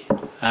 committee,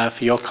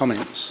 for your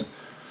comments.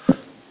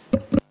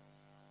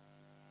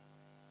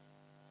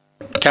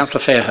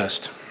 Councillor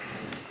Fairhurst.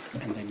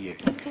 And then you.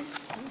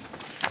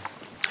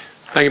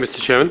 Thank you, Mr.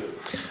 Chairman.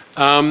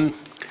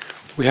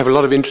 We have a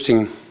lot of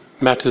interesting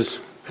matters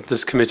at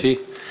this committee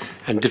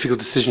and difficult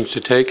decisions to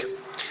take,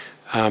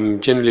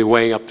 generally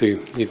weighing up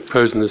the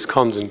pros and the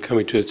cons and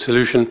coming to a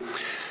solution.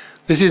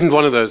 This isn't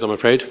one of those, I'm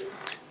afraid.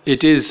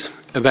 It is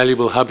a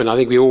valuable hub, and I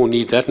think we all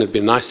need that, and it'd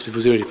be nice if it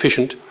was very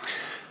efficient.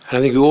 And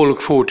I think we all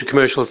look forward to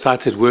commercial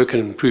sites that work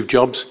and improve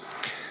jobs.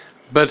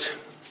 But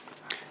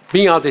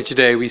being out there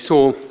today, we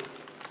saw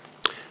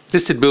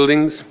listed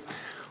buildings,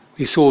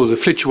 we saw the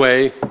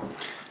flitchway.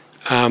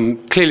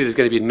 Clearly there's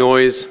going to be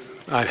noise.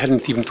 I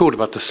hadn't even thought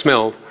about the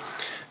smell.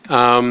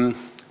 The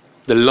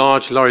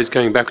large lorries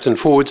going backwards and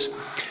forwards.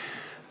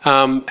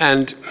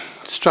 And it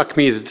struck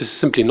me that this is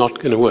simply not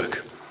going to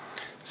work.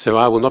 So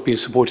I will not be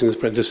supporting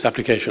this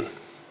application.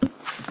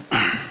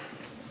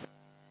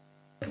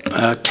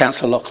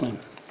 Councillor Loughlin.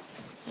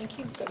 Thank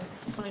you. I've got to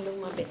find all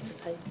my bits of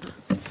paper.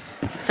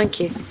 Thank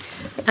you.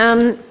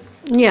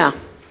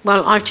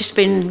 Well, I've just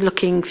been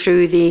looking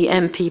through the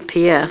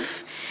MPPF,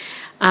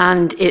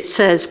 and it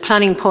says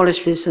planning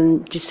policies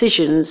and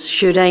decisions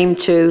should aim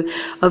to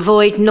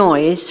avoid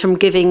noise from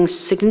giving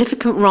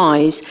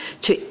rise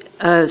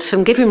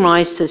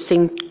to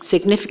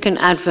significant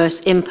adverse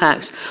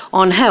impacts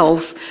on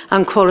health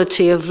and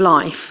quality of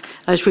life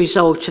as a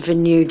result of a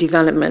new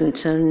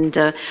development. And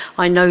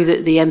I know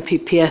that the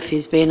MPPF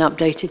is being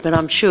updated, but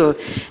I'm sure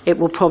it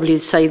will probably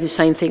say the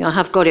same thing. I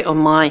have got it on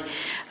my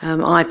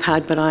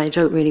iPad, but I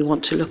don't really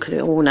want to look at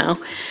it all now.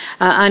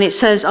 And it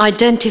says,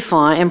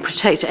 identify and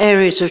protect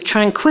areas of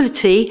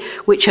tranquility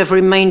which have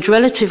remained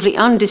relatively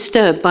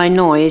undisturbed by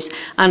noise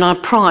and are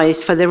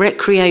prized for their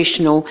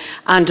recreational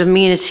and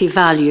amenity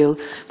value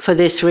for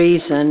this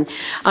reason.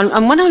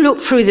 And when I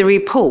look through the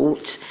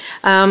report,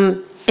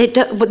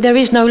 but there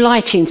is no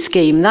lighting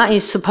scheme. That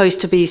is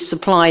supposed to be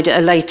supplied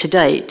at a later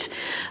date.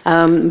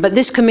 But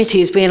this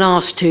committee is being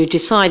asked to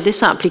decide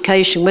this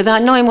application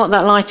without knowing what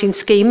that lighting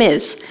scheme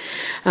is.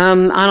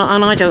 And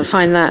I don't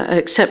find that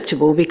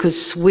acceptable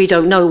because we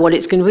don't know what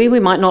it's going to be. We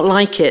might not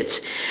like it.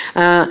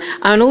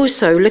 And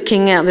also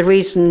looking at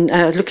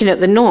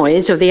the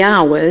noise of the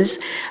hours,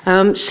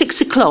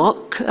 6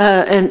 o'clock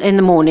in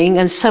the morning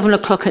and 7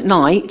 o'clock at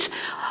night,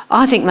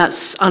 I think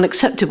that's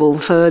unacceptable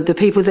for the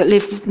people that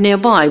live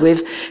nearby,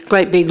 with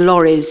great big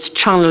lorries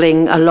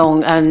trundling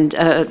along and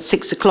at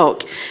 6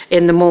 o'clock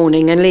in the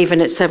morning and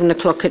leaving at 7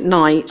 o'clock at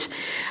night.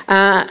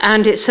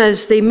 And it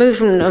says the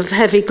movement of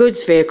heavy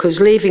goods vehicles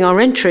leaving or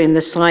entering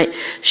the site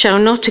shall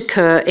not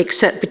occur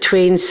except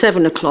between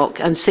 7 o'clock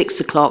and 6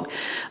 o'clock.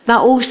 That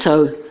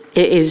also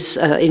it is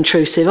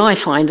intrusive, I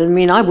find. I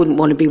mean, I wouldn't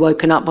want to be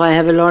woken up by a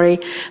heavy lorry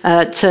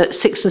at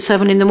 6 and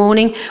 7 in the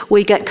morning.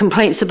 We get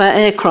complaints about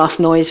aircraft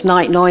noise,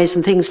 night noise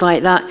and things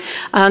like that.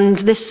 And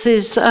this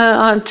is,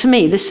 to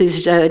me, this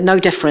is no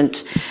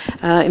different.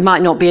 It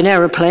might not be an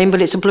aeroplane,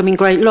 but it's a blooming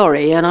great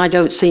lorry, and I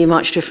don't see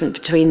much difference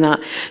between that.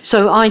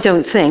 So I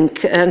don't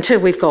think,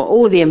 until we've got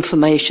all the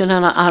information,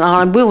 and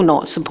I will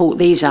not support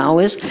these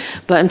hours,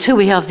 but until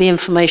we have the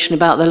information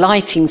about the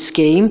lighting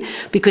scheme,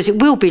 because it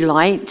will be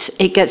light,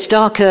 it gets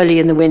dark early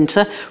in the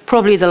winter.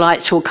 Probably the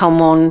lights will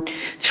come on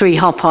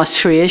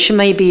 3:30ish,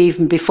 maybe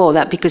even before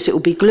that, because it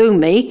will be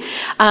gloomy,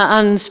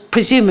 and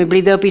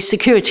presumably there'll be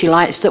security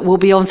lights that will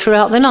be on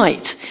throughout the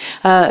night.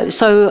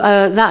 So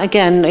that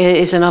again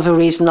is another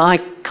reason I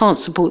can't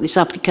support this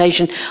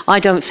application. I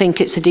don't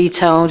think it's a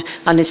detailed,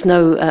 and it's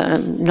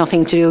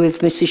nothing to do with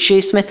Mrs.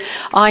 Shoesmith.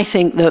 I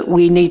think that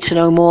we need to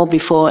know more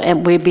before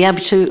we'll be able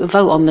to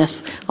vote on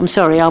this. I'm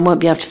sorry, I won't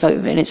be able to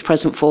vote in its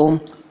present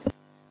form.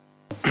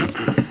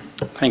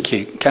 Thank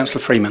you.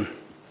 Councillor Freeman.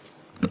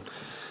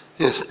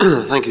 Yes,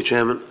 thank you,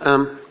 Chairman.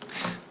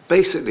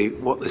 Basically,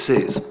 what this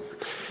is,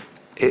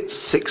 it's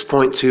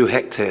 6.2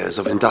 hectares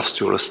of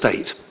industrial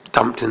estate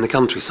dumped in the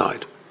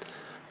countryside.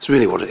 It's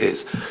really what it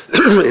is.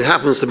 It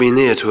happens to be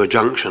near to a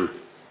junction,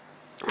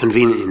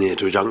 conveniently near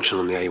to a junction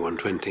on the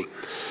A120.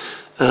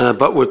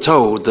 But we're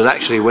told that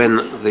actually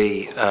when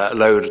the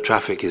load of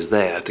traffic is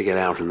there to get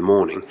out in the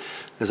morning,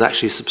 there's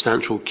actually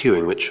substantial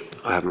queuing, which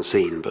I haven't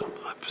seen, but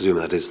I presume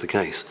that is the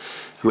case,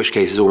 in which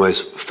case it's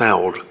almost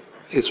fouled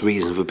its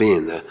reason for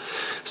being there.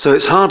 So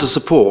it's hard to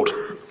support,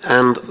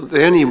 and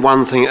the only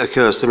one thing that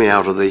occurs to me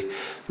out of the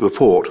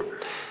report,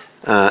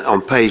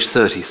 on page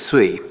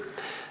 33,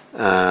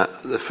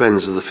 the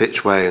Friends of the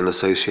Fitchway and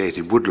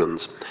associated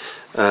woodlands.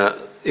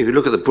 If you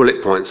look at the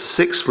bullet points,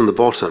 6 from the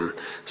bottom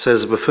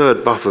says the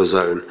preferred buffer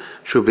zone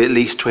should be at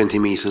least 20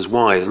 metres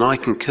wide, and I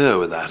concur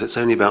with that. It's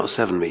only about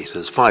 7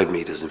 metres, 5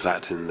 metres in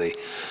fact in the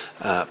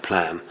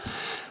plan.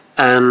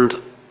 And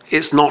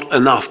it's not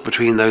enough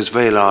between those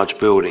very large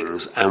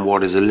buildings and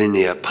what is a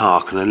linear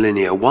park and a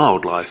linear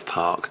wildlife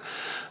park.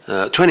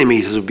 20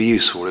 metres would be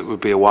useful, it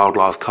would be a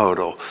wildlife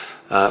corridor.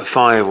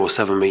 5 or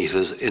 7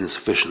 metres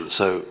insufficient.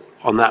 So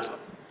on that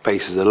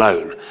basis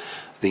alone,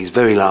 these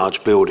very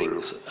large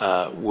buildings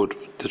would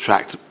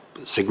detract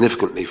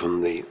significantly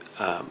from the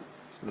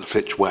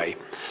Flitch Way.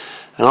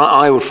 And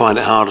I would find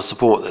it hard to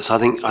support this. I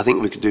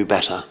think we could do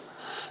better.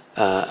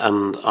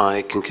 And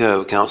I concur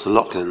with Councillor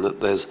Loughlin that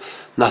there's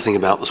nothing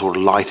about the sort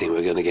of lighting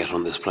we're going to get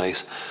on this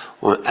place.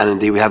 And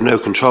indeed, we have no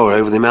control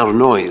over the amount of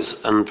noise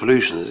and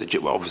pollution.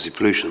 Well, obviously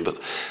pollution, but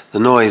the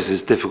noise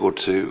is difficult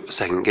to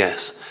second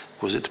guess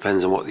because it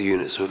depends on what the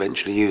units are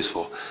eventually used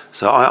for.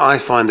 So I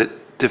find it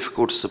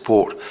difficult to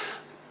support.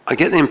 I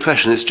get the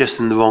impression it's just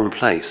in the wrong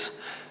place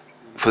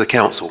for the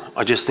council.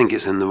 I just think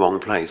it's in the wrong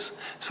place.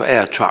 It's for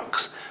air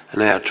trucks,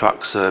 and air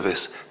truck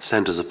service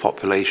centres of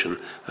population,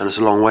 and it's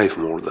a long way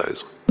from all of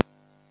those.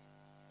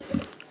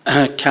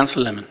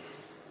 Councillor Lemon.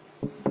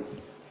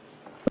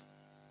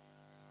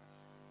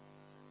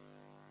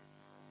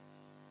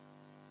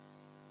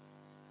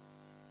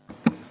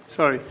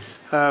 Sorry.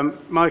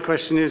 My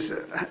question is,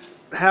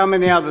 how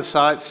many other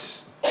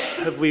sites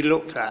have we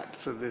looked at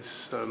for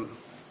this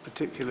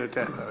particular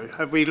depot?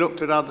 Have we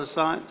looked at other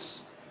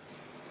sites?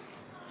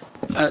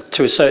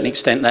 To a certain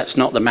extent, that's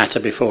not the matter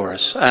before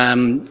us.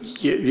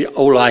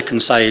 All I can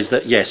say is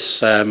that,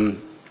 yes, I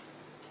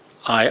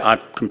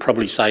can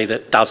probably say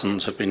that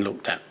dozens have been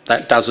looked at.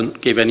 That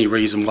doesn't give any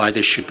reason why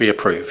this should be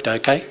approved,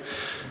 okay?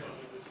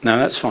 No,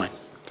 that's fine.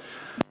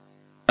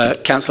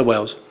 Councillor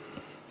Wells.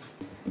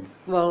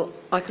 Well,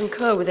 I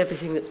concur with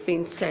everything that's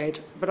been said,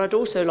 but I'd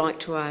also like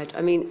to add,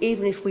 I mean,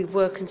 even if we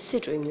were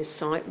considering this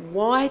site,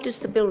 why does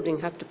the building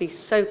have to be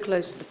so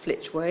close to the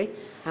Flitchway,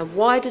 and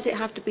why does it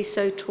have to be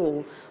so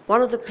tall?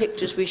 One of the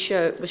pictures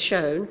showed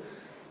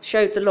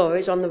the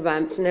lorries on the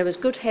ramps, and there was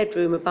good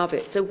headroom above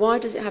it, so why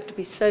does it have to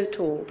be so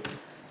tall?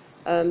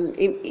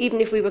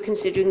 Even if we were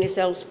considering this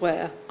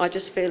elsewhere, I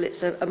just feel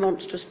it's a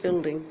monstrous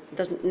building. It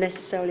doesn't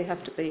necessarily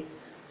have to be.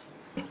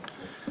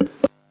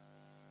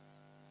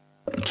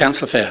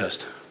 Councillor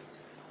Fairhurst.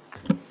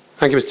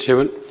 Thank you, Mr.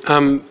 Chairman.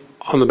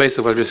 On the basis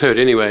of what I've just heard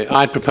anyway,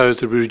 I'd propose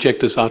that we reject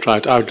this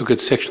outright. I would look at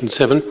Section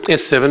 7,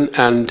 S7,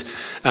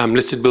 and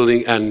listed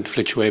building and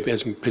Flitchway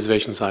as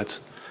preservation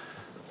sites.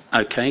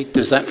 Okay,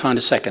 does that find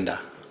a seconder?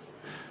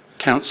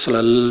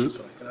 Councillor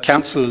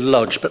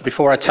Lodge, but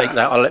before I take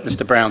that, I'll let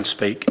Mr Brown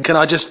speak. Can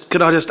I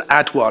just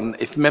add one?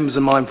 If members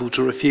are mindful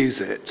to refuse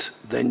it,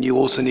 then you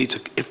also need to,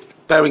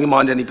 bearing in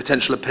mind any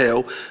potential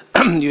appeal,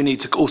 you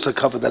need to also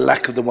cover the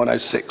lack of the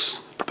 106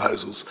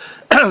 proposals.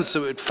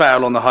 So it would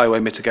fail on the highway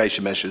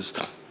mitigation measures.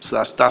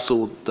 So that's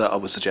all that I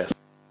would suggest.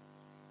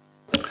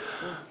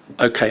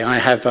 Okay, I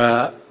have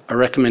a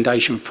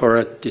recommendation for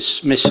a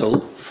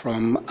dismissal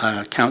from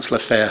Councillor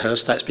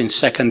Fairhurst. That's been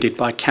seconded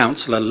by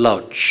Councillor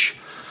Lodge.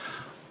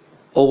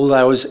 All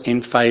those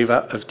in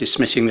favour of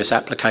dismissing this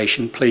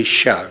application, please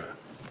show.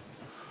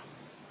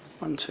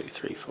 1, 2,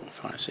 3, 4,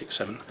 5, 6,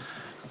 7.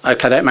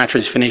 Okay, that matter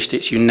is finished.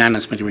 It's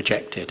unanimously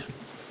rejected.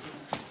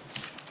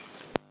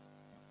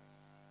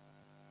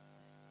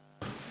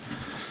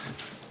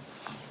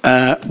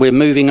 We're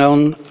moving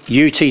on.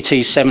 UTT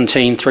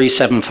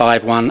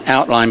 173751,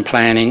 outline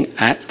planning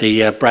at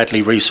the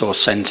Bradley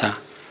Resource Centre,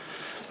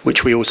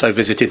 which we also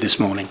visited this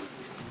morning.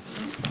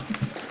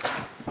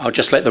 I'll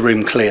just let the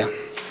room clear.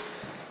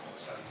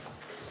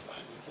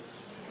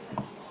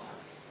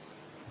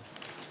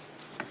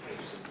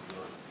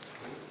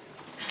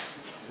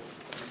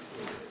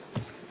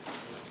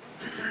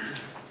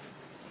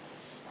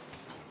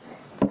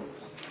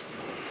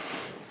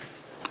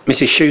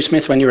 Mrs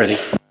Shoesmith, when you're ready.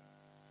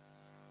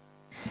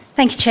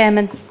 Thank you,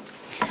 Chairman.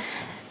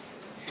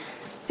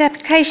 The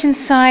application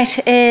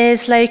site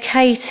is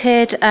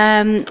located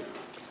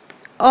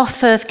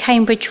off of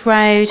Cambridge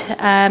Road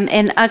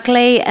in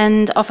Ugly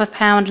and off of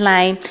Pound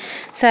Lane.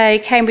 So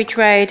Cambridge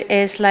Road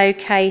is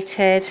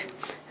located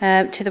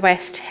to the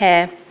west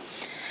here.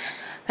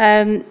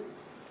 As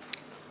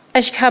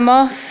you come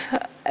off,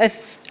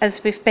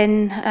 as we've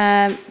been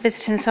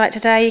visiting the site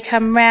today, you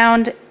come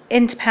round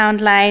into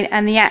Pound Lane,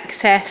 and the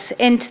access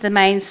into the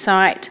main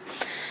site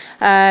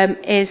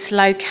is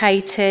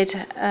located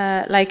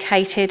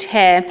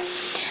here.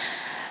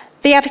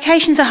 The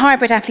application is a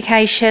hybrid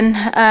application,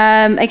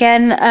 and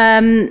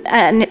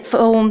it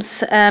forms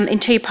in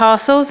 2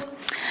 parcels.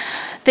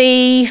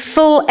 The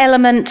full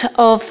element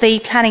of the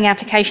planning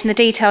application, the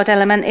detailed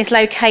element, is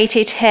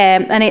located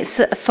here, and it's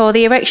for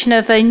the erection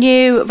of a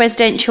new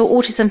residential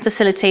autism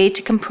facility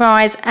to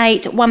comprise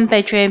 8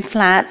 one-bedroom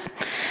flats,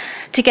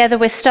 together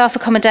with staff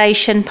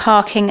accommodation,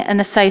 parking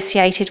and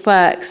associated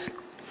works.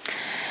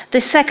 The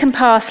second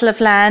parcel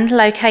of land,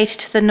 located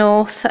to the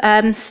north,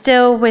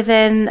 still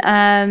within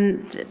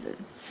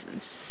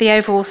the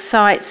overall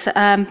site's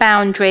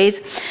boundaries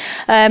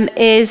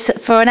is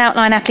for an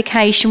outline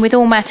application with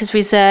all matters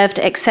reserved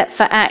except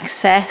for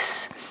access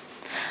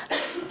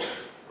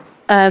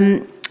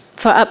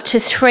for up to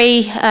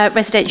 3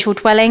 residential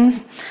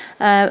dwellings,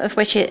 of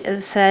which it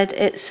has said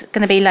it's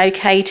going to be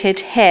located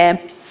here.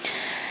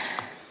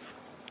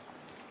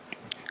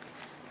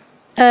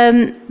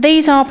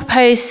 These are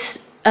proposed,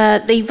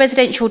 the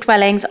residential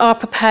dwellings are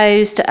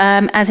proposed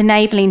as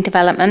enabling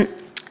development,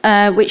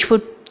 which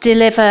would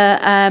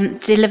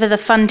deliver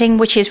the funding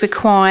which is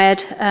required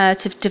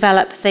to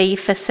develop the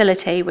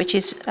facility, which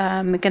is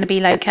going to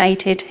be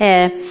located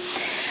here.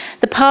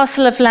 The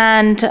parcel of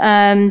land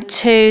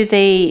to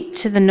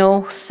the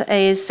north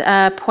is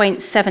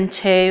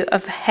 0.72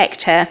 of a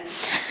hectare.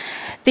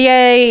 The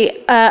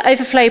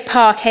overflow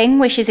parking,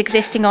 which is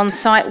existing on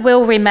site,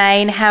 will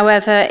remain.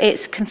 However,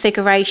 its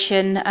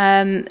configuration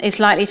is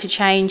likely to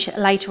change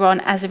later on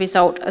as a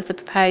result of the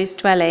proposed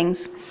dwellings.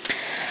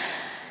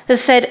 As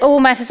I said, all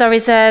matters are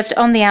reserved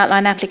on the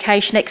outline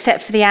application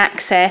except for the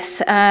access,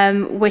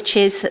 which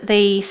is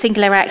the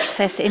singular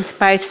access into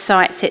both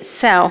sites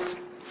itself.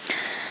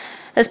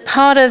 As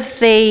part of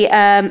the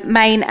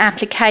main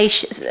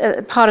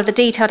application, part of the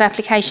detailed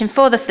application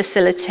for the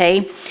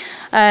facility,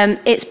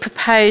 it's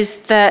proposed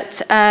that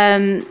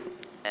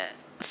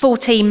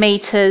 14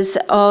 metres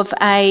of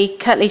a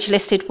curtilage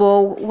listed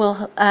wall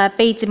will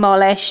be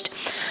demolished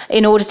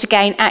in order to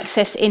gain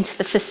access into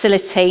the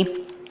facility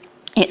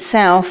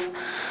itself.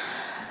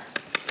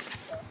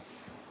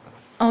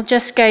 I'll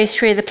just go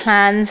through the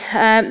plans.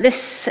 This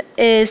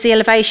is the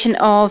elevation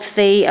of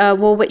the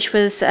wall which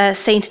was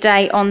seen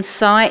today on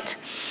site.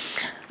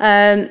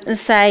 A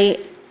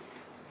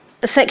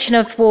section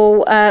of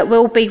wall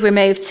will be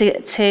removed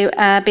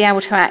to be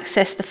able to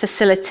access the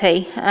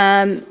facility.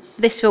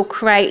 This will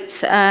create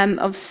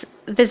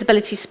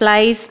visibility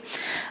displays,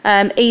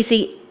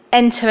 easy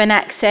enter and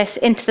access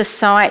into the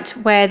site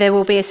where there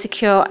will be a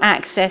secure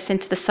access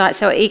into the site,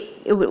 so it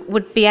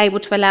would be able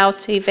to allow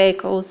 2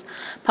 vehicles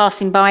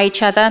passing by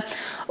each other.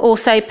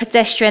 Also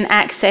pedestrian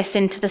access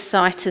into the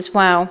site as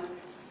well.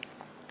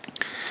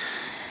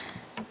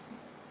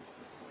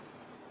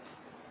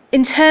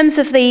 In terms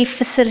of the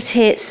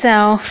facility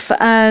itself,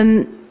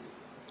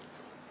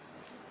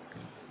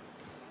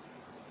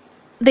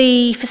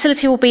 the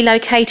facility will be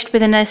located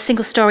within a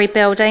single-storey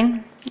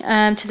building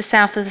to the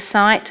south of the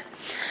site.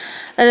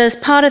 As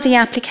part of the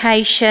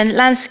application,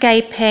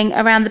 landscaping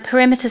around the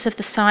perimeters of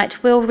the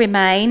site will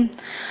remain.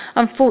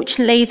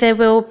 Unfortunately, there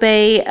will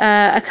be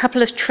a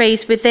couple of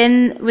trees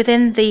within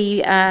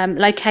the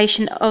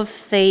location of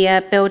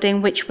the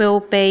building which will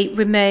be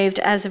removed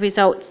as a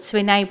result to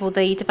enable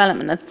the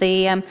development of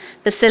the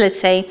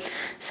facility.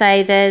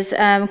 So there's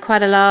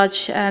quite a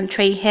large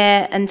tree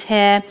here,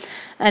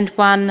 and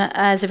one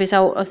as a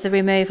result of the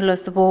removal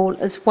of the wall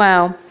as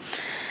well.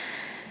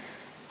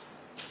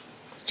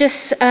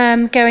 Just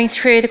going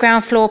through the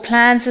ground floor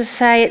plans, as I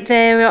say,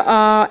 there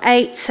are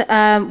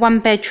 8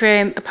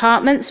 one-bedroom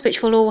apartments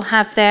which will all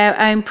have their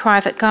own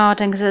private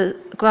gardens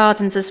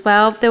as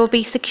well. There will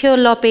be secure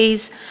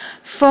lobbies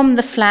from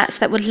the flats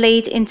that would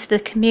lead into the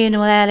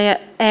communal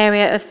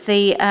area of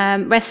the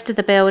rest of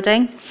the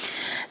building.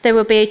 There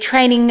will be a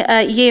training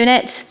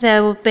unit,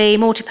 there will be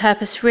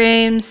multi-purpose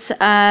rooms,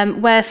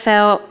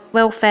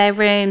 welfare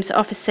rooms,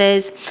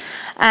 offices,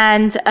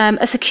 and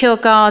a secure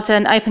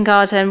garden, open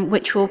garden,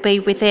 which will be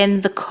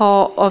within the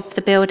core of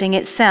the building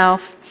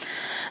itself.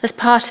 As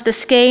part of the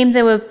scheme,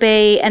 there will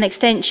be an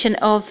extension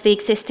of the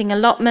existing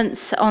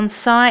allotments on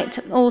site,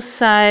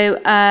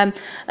 also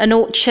an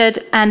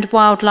orchard and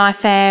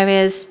wildlife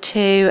areas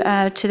to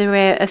the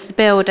rear of the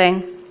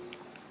building.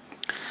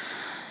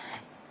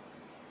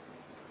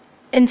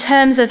 In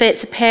terms of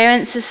its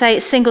appearance, as I say,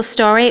 it's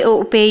single-storey. It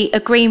will be a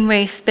green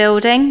roof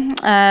building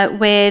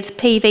with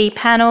PV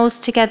panels,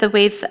 together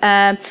with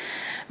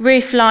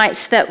roof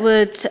lights that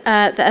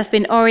have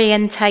been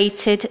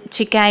orientated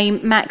to gain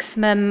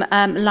maximum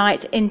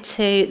light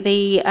into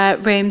the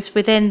rooms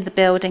within the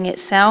building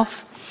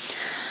itself.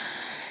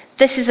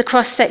 This is a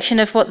cross-section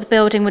of what the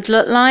building would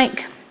look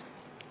like.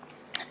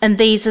 And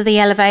these are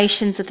the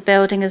elevations of the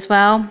building as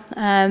well,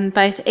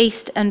 both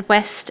east and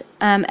west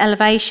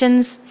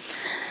elevations.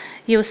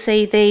 You'll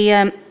see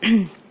the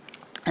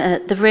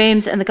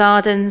rooms and the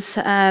gardens.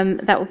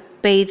 That will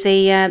be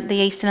the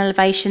eastern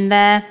elevation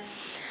there.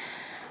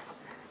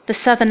 The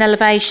southern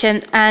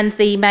elevation and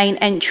the main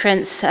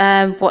entrance,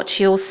 what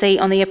you'll see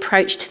on the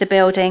approach to the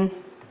building.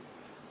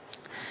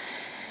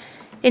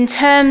 In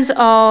terms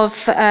of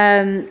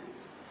the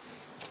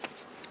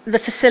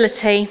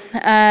facility,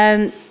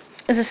 as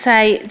I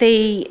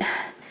say,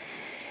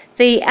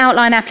 the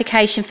outline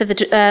application for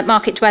the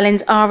market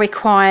dwellings are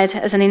required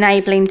as an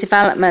enabling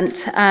development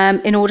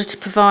in order to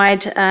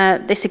provide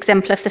this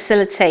exemplar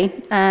facility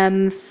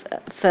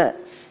for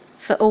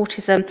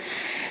autism.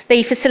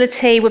 The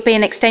facility would be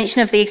an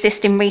extension of the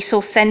existing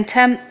resource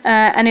centre,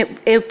 and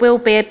it will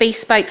be a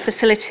bespoke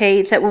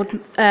facility that would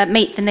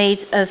meet the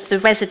needs of the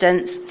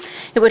residents.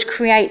 It would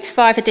create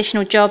 5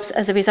 additional jobs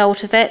as a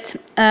result of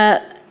it.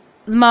 The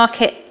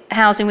market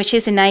housing which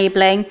is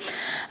enabling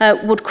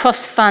would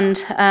cross-fund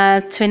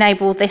to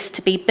enable this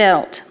to be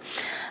built.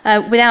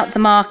 Without the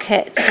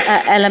market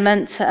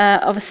element,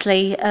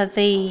 obviously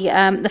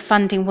the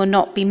funding will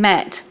not be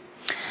met.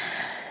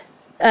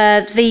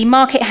 The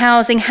market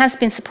housing has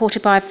been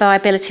supported by a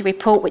viability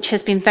report which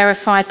has been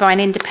verified by an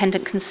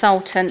independent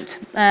consultant.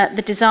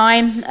 The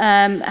design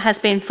has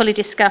been fully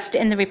discussed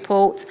in the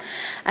report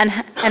and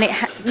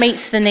it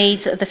meets the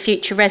needs of the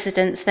future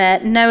residents there.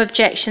 No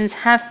objections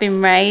have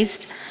been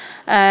raised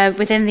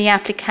within the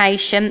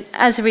application.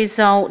 As a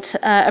result,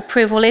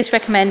 approval is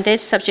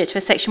recommended subject to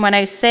a Section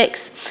 106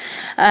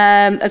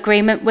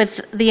 agreement with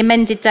the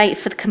amended date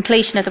for the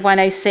completion of the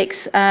 106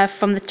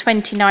 from the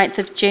 29th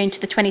of June to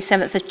the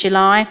 27th of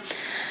July.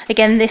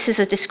 Again, this is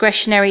a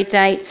discretionary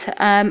date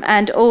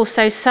and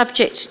also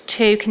subject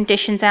to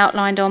conditions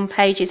outlined on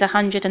pages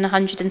 100 and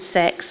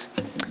 106.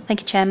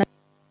 Thank you, Chairman.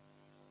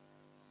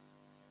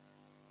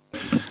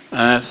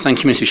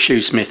 Thank you, Mrs.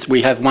 Shoesmith.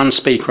 We have one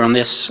speaker on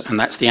this, and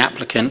that's the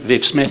applicant,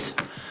 Viv Smith.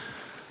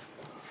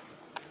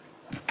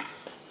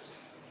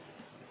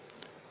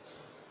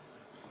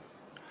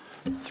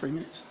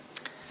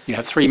 You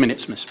have 3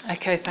 minutes, Miss.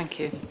 Okay, thank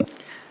you.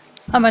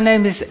 My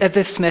name is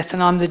Viv Smith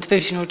and I'm the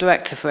Divisional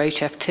Director for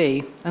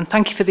HFT, and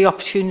thank you for the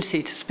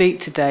opportunity to speak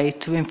today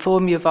to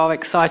inform you of our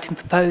exciting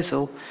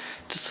proposal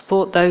to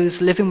support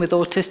those living with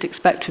autistic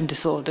spectrum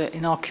disorder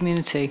in our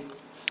community.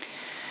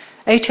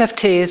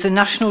 HFT is a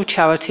national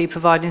charity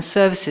providing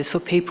services for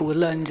people with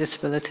learning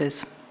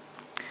disabilities.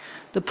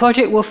 The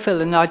project will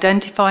fill an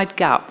identified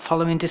gap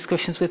following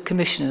discussions with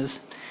commissioners.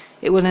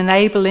 It will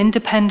enable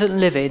independent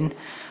living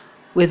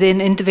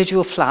within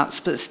individual flats,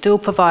 but still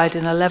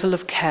providing a level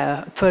of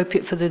care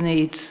appropriate for the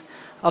needs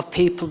of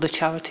people the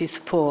charity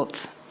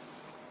supports.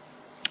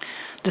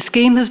 The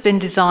scheme has been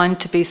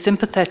designed to be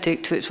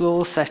sympathetic to its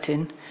rural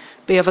setting,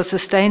 be of a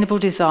sustainable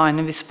design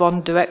and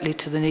respond directly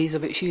to the needs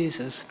of its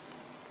users.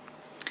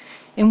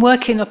 In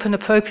working up an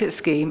appropriate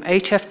scheme,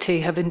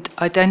 HFT have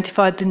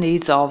identified the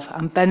needs of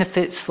and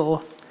benefits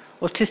for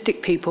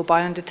autistic people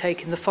by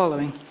undertaking the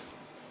following.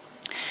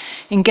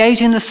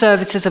 Engaging the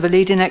services of a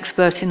leading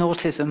expert in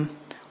autism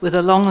with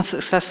a long and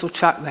successful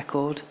track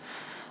record,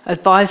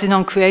 advising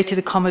on creative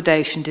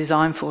accommodation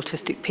designed for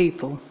autistic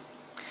people.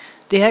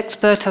 The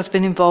expert has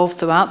been involved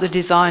throughout the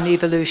design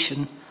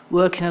evolution,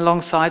 working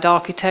alongside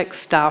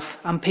architects, staff,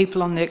 and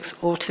people on the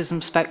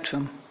autism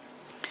spectrum.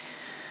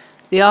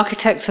 The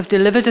architects have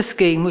delivered a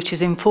scheme which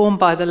is informed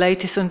by the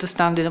latest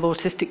understanding of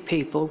autistic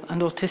people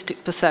and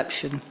autistic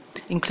perception,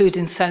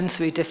 including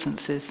sensory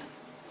differences.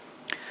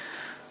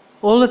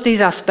 All of these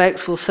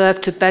aspects will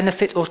serve to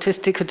benefit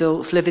autistic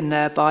adults living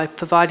there by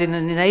providing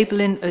an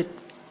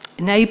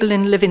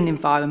enabling living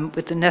environment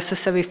with the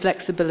necessary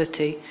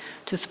flexibility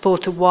to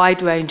support a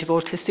wide range of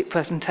autistic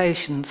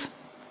presentations,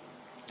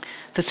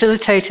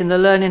 facilitating the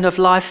learning of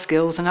life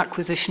skills and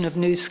acquisition of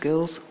new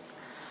skills,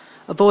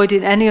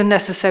 avoiding any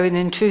unnecessary and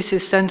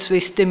intrusive sensory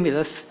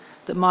stimulus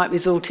that might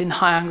result in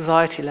high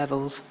anxiety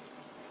levels,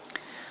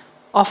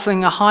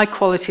 offering a high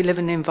quality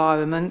living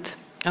environment,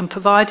 and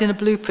providing a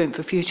blueprint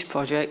for future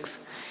projects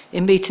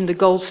in meeting the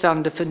gold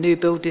standard for new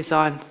build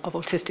design of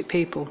autistic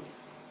people.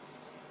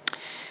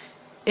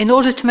 In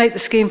order to make the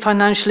scheme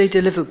financially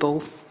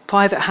deliverable,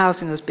 private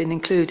housing has been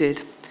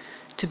included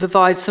to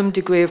provide some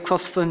degree of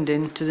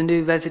cross-funding to the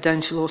new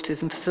residential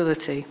autism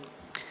facility.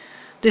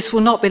 This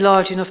will not be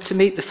large enough to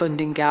meet the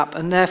funding gap,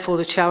 and therefore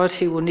the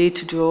charity will need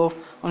to draw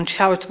on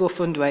charitable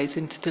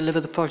fundraising to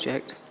deliver the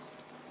project.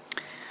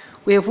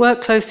 We have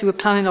worked closely with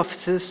planning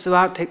officers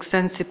throughout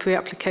extensive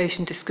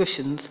pre-application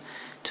discussions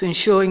to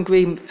ensure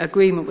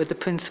agreement with the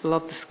principle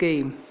of the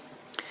scheme.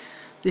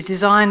 The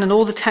design and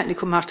all the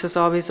technical matters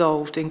are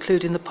resolved,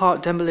 including the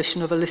part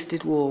demolition of a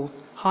listed wall,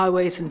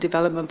 highways and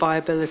development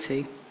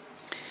viability.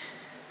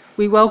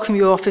 We welcome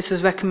your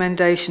officer's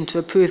recommendation to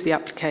approve the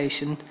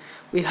application.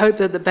 We hope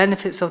that the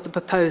benefits of the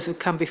proposal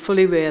can be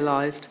fully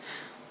realised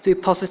through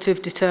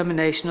positive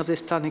determination of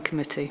this planning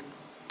committee.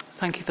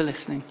 Thank you for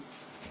listening.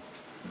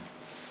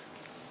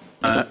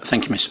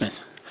 Thank you, Ms Smith.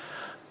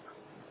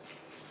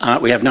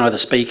 We have no other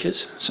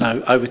speakers,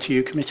 so over to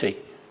you, committee.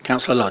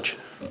 Councillor Lodge.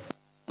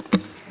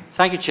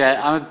 Thank you, Chair.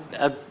 I'm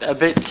a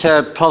bit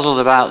puzzled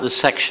about the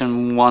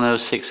Section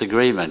 106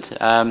 agreement.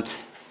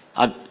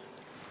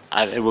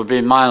 It would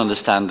be my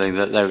understanding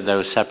that there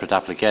were separate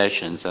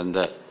applications and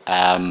that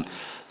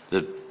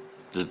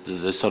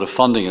the sort of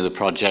funding of the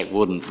project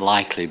wouldn't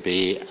likely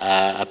be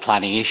a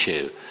planning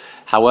issue.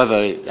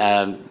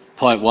 However,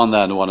 point 1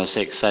 there in the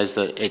 106 says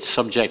that it's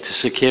subject to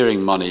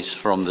securing monies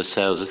from the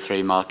sales of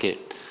 3 market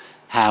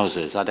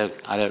houses. I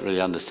don't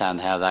really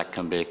understand how that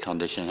can be a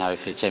condition, how it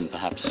fits in.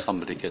 Perhaps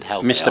somebody could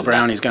help me. Mr.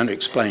 Brown is going to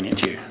explain it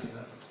to you.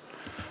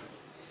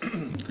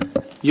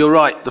 You're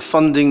right, the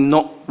funding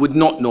would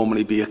not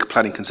normally be a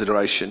planning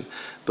consideration,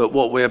 but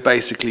what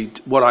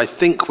I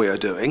think we are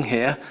doing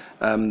here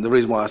The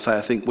reason why I say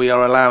I think we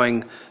are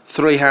allowing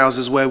 3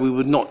 houses where we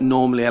would not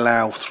normally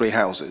allow 3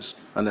 houses,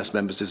 unless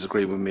members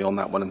disagree with me on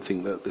that one and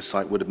think that this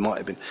site might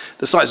have been.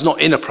 The site's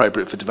not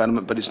inappropriate for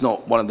development, but it's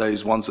not one of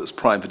those ones that's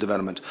prime for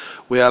development.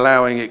 We are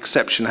allowing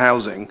exception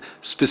housing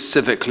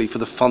specifically for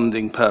the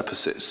funding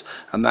purposes,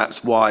 and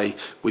that's why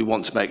we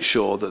want to make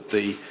sure that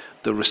the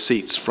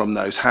receipts from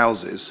those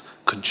houses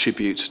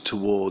contribute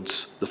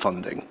towards the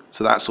funding.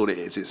 So that's what it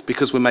is. It's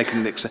because we're making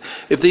an exception.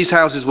 If these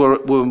houses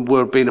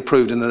were being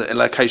approved in a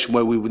location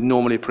where we would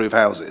normally approve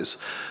houses,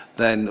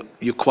 then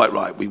you're quite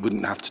right, we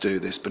wouldn't have to do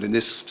this. But in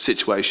this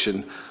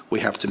situation, we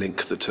have to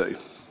link the two.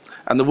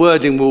 And the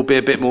wording will be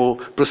a bit more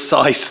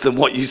precise than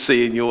what you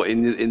see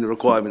in the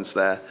requirements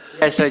there.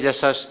 Yeah,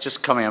 so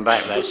just coming on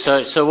back there.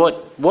 So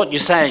what you're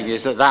saying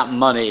is that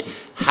money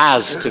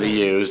has to be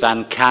used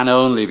and can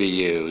only be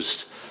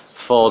used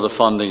for the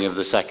funding of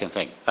the second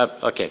thing.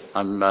 Okay,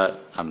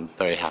 I'm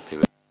very happy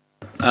with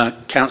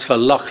it. Councillor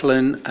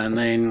Loughlin, and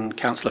then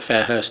Councillor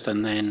Fairhurst,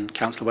 and then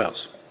Councillor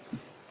Wells.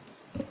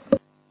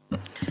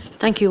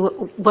 Thank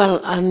you. Well,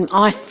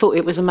 I thought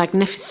it was a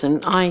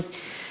magnificent. I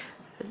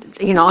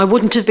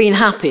wouldn't have been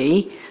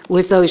happy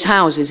with those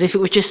houses if it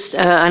was just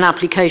an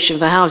application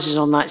for houses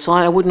on that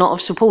site. I would not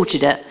have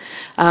supported it.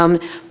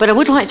 But I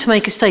would like to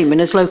make a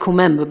statement as local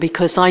member,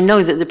 because I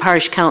know that the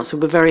parish council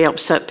were very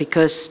upset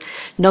because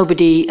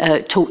nobody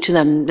talked to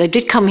them. They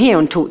did come here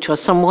and talk to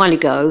us some while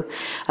ago,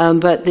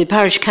 but the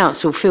parish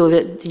council feel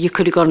that you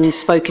could have gone and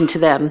spoken to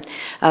them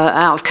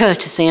out of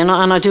courtesy, and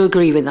I do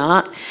agree with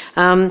that.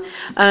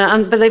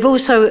 But they've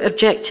also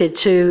objected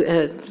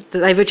to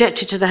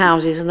the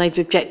houses, and they've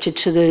objected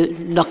to the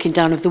knocking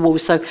down of the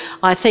walls. So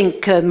I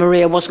think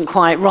Maria wasn't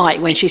quite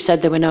right when she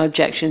said there were no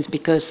objections,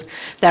 because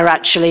there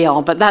actually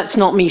are. But that's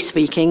not me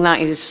speaking. That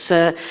is,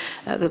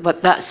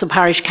 but that's the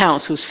parish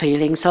council's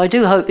feeling. So I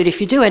do hope that if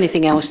you do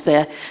anything else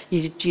there,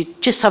 you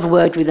just have a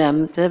word with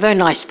them. They're very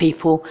nice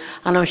people,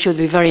 and I'm sure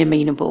they'll be very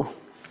amenable.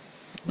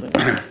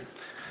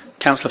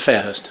 Councillor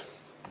Fairhurst.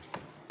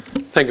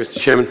 Thank you, Mr.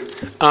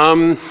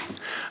 Chairman.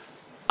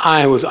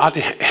 I was without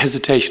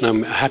hesitation,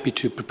 I'm happy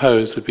to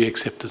propose that we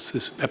accept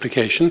this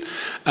application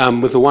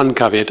with the one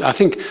caveat. I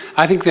think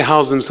the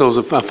houses themselves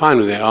are fine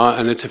where they are,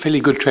 and it's a fairly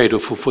good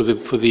trade-off for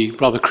the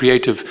rather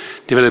creative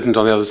development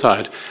on the other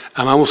side.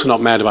 I'm also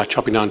not mad about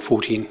chopping down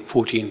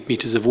 14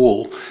 metres of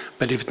wall,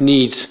 but if it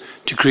needs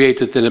to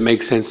create it, then it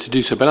makes sense to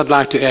do so. But I'd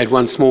like to add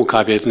one small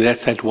caveat, and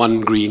that's that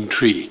one green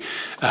tree.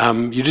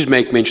 You did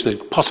make mention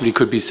that it possibly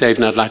could be saved,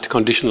 and I'd like to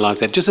conditionalise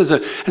that, just as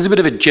a bit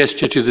of a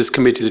gesture to this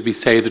committee that we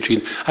save the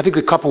tree. I think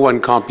the copper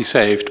one can't be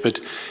saved, but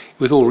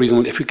with all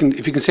reason, if you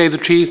can save the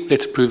tree,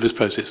 let's approve this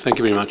process. Thank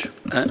you very much.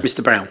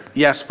 Mr. Brown.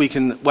 Yes, we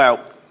can.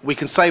 Well, we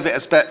can save it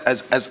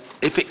as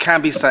if it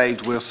can be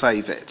saved, we'll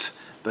save it.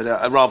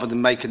 But rather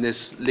than making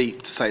this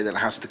leap to say that it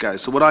has to go.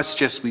 So what I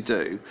suggest we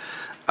do.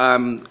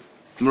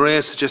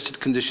 Maria suggested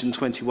condition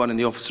 21 in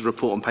the officer's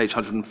report on page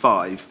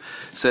 105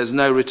 says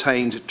no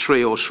retained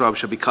tree or shrub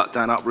shall be cut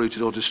down,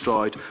 uprooted or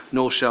destroyed,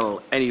 nor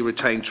shall any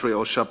retained tree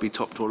or shrub be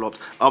topped or lopped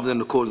other than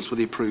in accordance with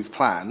the approved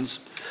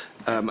plans.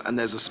 And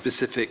there's a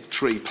specific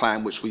tree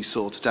plan which we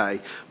saw today.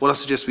 What I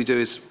suggest we do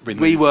is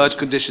reword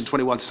condition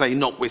 21 to say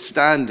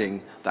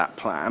notwithstanding that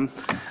plan,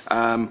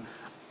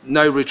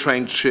 no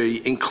retained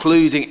tree,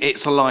 including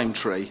it's a lime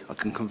tree. I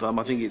can confirm.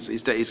 I think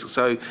it's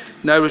so.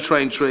 No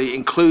retained tree,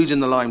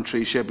 including the lime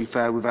tree, shall be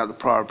felled without the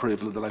prior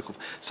approval of the local.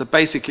 So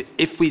basically,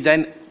 if we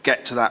then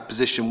get to that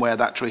position where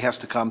that tree has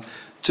to come,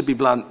 to be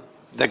blunt,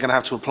 they're going to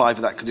have to apply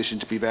for that condition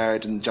to be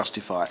varied and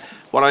justify it.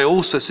 What I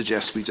also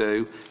suggest we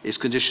do is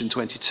condition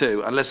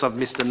 22. Unless I've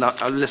missed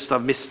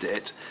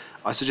it.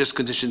 I suggest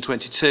condition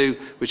 22,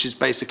 which is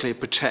basically a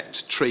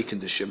protect tree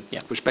condition,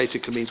 which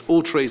basically means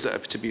all trees that are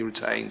to be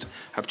retained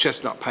have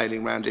chestnut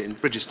paling around it in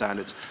British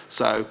standards.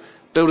 So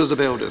builders are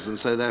builders, and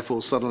so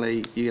therefore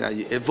suddenly you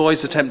avoid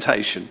the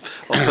temptation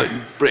of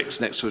putting bricks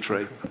next to a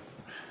tree.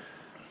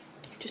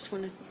 Just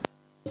want to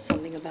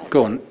something about.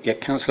 Go on,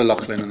 Councillor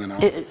Loughlin, and then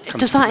I'll.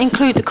 Does that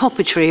include the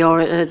copper tree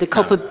or the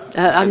copper?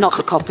 Not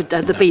the copper,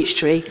 the beech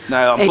tree.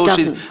 No,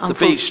 unfortunately, the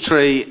beech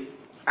tree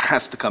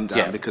has to come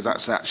down because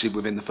that's actually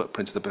within the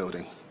footprint of the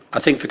building. I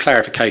think for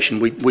clarification,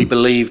 we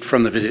believed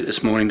from the visit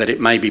this morning that it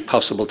may be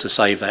possible to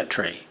save that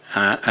tree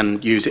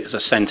and use it as a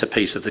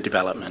centrepiece of the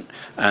development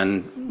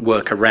and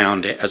work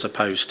around it as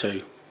opposed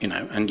to,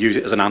 and use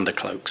it as an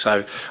undercloak.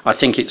 So I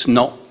think it's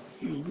not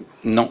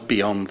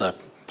beyond the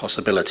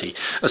possibility,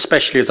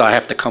 especially as I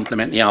have to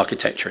compliment the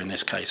architecture in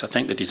this case. I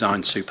think the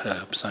design's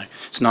superb, so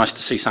it's nice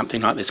to see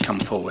something like this come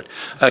forward.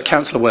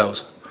 Councillor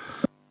Wells.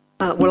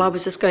 Well, I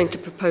was just going to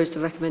propose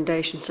the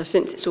recommendation, so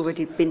since it's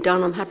already been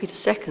done, I'm happy to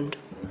second.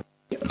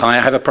 I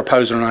have a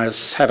proposer and I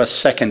have a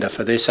seconder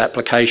for this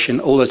application.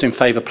 All those in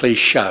favour, please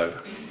show.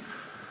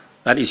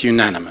 That is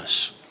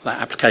unanimous. That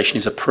application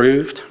is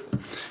approved.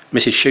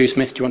 Mrs.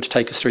 Shoesmith, do you want to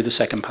take us through the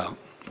second part?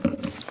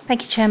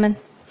 Thank you, Chairman.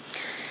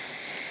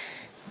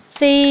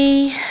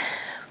 The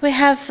We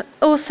have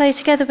also,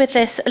 together with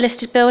this, a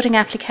listed building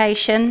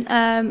application,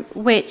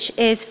 which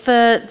is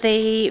for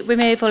the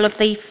removal of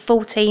the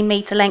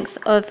 14-metre length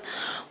of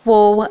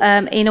wall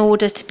in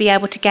order to be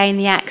able to gain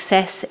the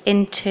access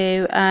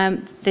into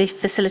the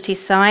facility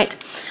site.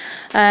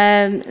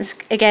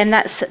 Again,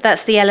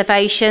 that's the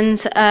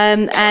elevations,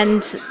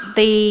 and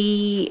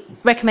the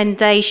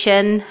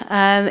recommendation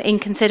in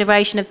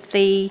consideration of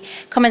the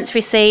comments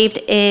received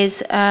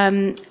is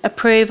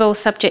approval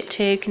subject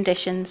to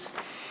conditions.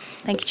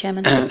 Thank you,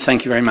 Chairman.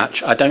 Thank you very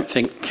much. I don't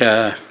think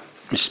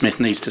Ms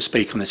Smith needs to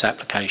speak on this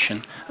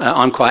application.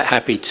 I'm quite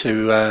happy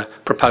to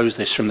propose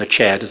this from the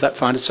Chair. Does that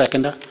find a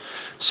seconder?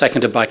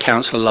 Seconded by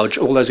Councillor Lodge.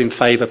 All those in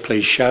favour,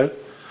 please show.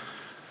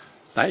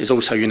 That is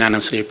also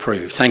unanimously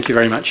approved. Thank you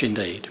very much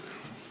indeed.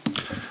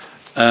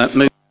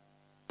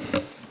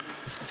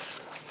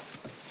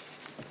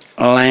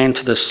 Land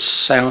to the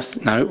south.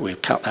 No,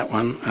 we've cut that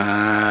one.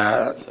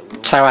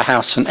 Tower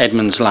House, St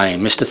Edmunds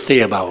Lane. Mr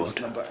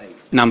Theobald.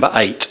 Number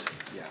 8.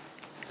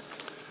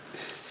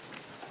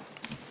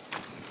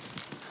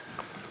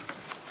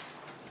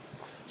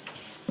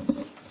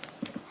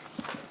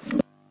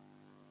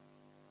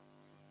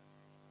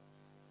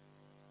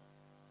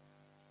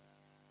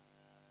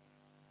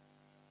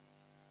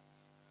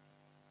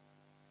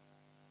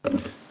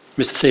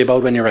 Mr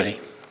Theobald, when you're ready.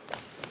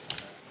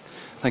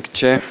 Thank you,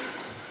 Chair.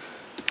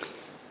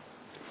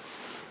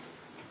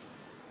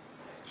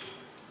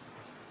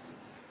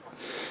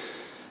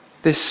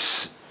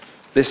 This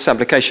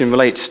application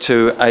relates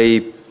to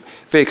a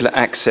vehicular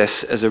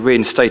access as a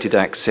reinstated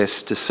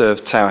access to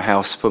serve Tower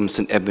House from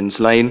St Edmunds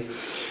Lane,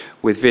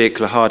 with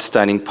vehicular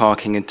hard-standing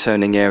parking and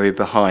turning area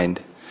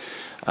behind.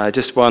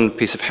 Just one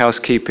piece of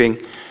housekeeping.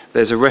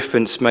 There's a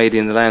reference made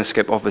in the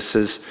Landscape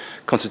Officer's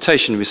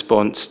consultation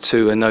response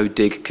to a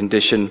no-dig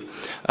condition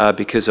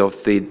because of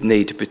the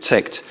need to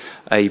protect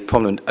a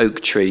prominent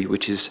oak tree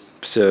which is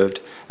preserved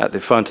at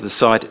the front of the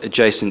site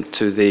adjacent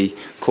to the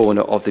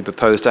corner of the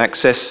proposed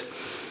access.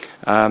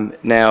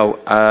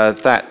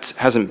 That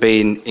hasn't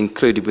been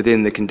included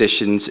within the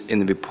conditions in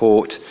the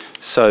report,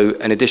 so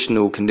an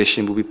additional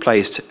condition will be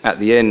placed at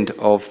the end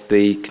of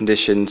the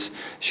conditions,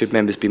 should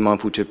members be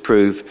mindful to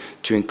approve,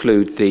 to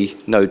include the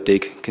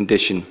no-dig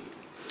condition.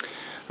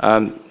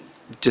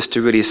 Just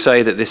to really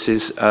say that this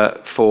is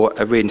for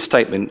a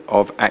reinstatement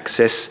of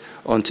access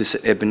onto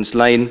St Edmunds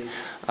Lane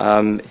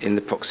in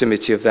the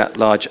proximity of that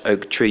large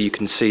oak tree you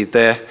can see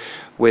there,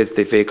 with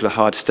the vehicular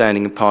hard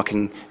standing and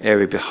parking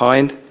area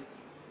behind.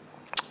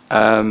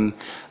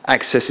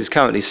 Access is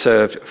currently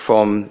served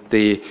from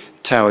the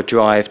Tower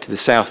Drive to the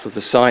south of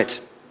the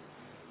site,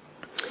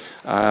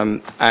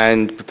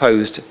 and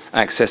proposed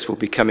access will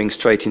be coming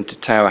straight into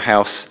Tower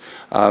House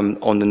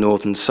on the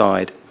northern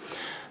side.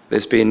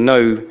 There's been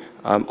no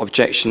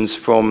objections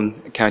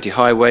from County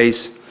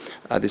Highways.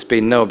 There's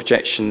been no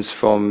objections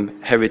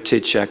from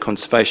Heritage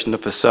Conservation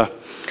Officer.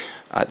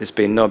 There's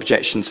been no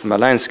objections from a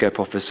Landscape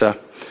Officer,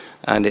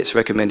 and it's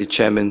recommended,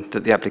 Chairman,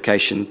 that the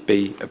application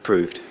be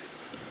approved.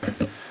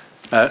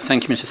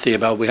 Thank you, Mr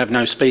Theobald. We have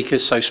no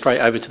speakers, so straight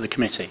over to the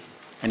committee.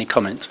 Any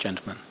comments,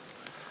 gentlemen?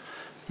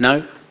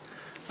 No?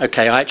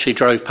 OK, I actually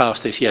drove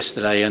past this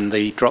yesterday and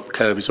the drop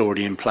curb is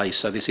already in place,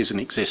 so this isn't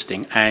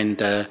existing,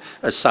 and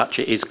as such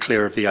it is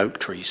clear of the oak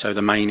tree, so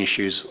the main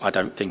issues I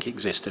don't think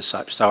exist as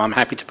such. So I'm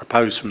happy to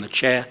propose from the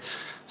Chair,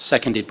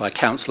 seconded by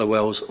Councillor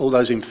Wells. All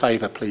those in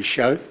favour, please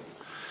show.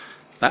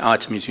 That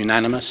item is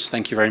unanimous.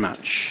 Thank you very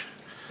much.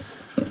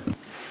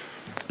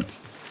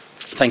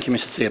 Thank you,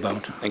 Mr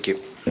Theobald. Thank you.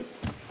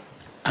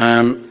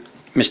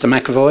 Mr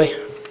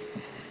McAvoy.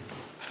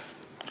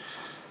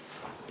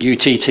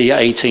 UTT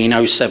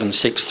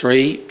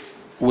 180763,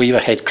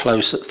 Weaverhead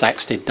Close at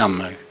Thaxted,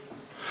 Dunmow.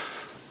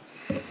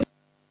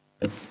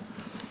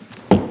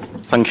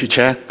 Thank you,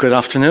 Chair. Good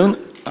afternoon.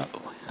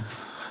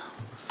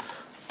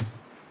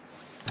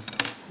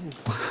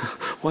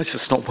 Why is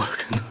this not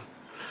working?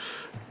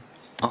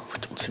 Oh, we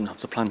don't seem to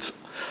have the plans.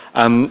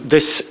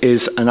 This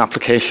is an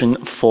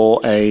application for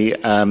a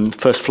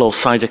first floor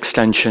side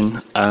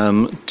extension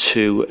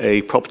to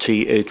a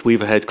property at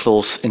Weaverhead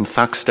Close in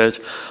Thaxted.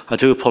 I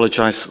do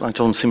apologise, I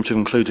don't seem to have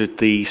included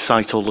the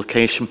site or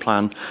location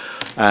plan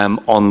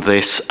on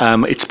this.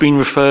 It's been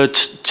referred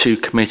to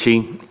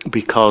committee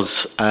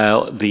because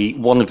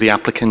one of the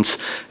applicants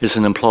is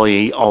an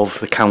employee of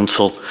the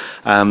council.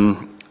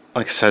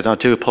 Like I said, I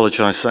do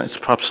apologise that it's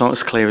perhaps not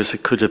as clear as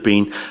it could have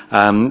been.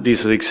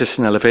 These are the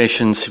existing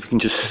elevations. If you can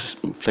just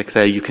flick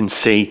there, you can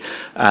see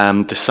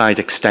the side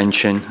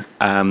extension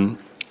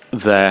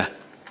there.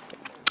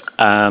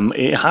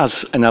 It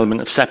has an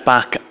element of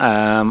setback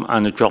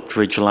and a dropped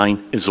ridge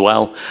line as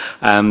well.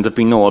 There have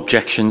been no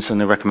objections and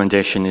the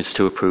recommendation is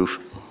to approve.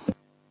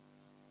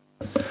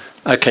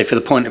 OK, for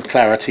the point of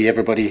clarity,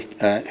 everybody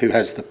who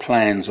has the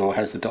plans or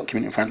has the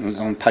document in front of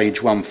them on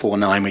page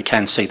 149, we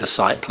can see the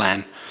site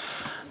plan,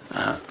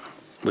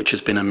 which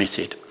has been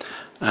omitted.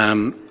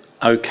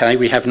 OK,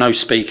 we have no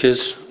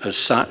speakers as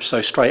such,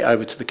 so straight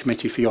over to the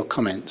committee for your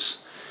comments.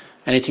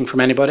 Anything from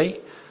anybody?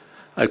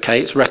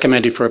 OK, it's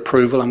recommended for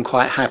approval. I'm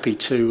quite happy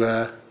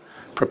to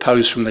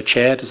proposed from the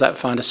chair. Does that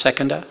find a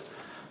seconder?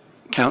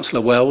 Councillor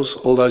Wells,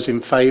 all those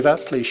in favour,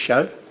 please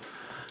show.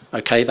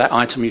 Okay, that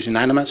item is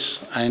unanimous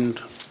and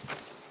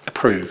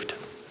approved.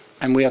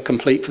 And we are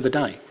complete for the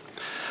day.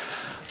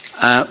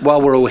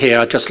 While we're all here,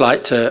 I'd just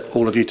like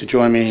all of you to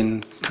join me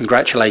in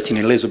congratulating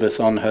Elizabeth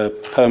on her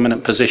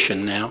permanent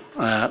position now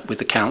with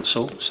the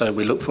council. So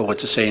we look forward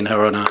to seeing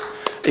her on an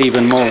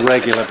even more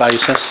regular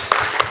basis.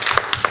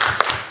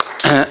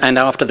 And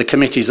after the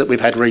committees that we've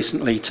had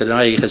recently,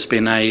 today has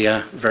been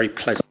a very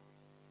pleasant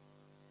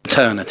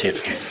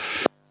alternative.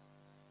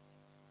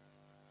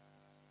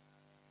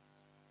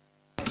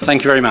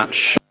 Thank you very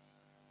much.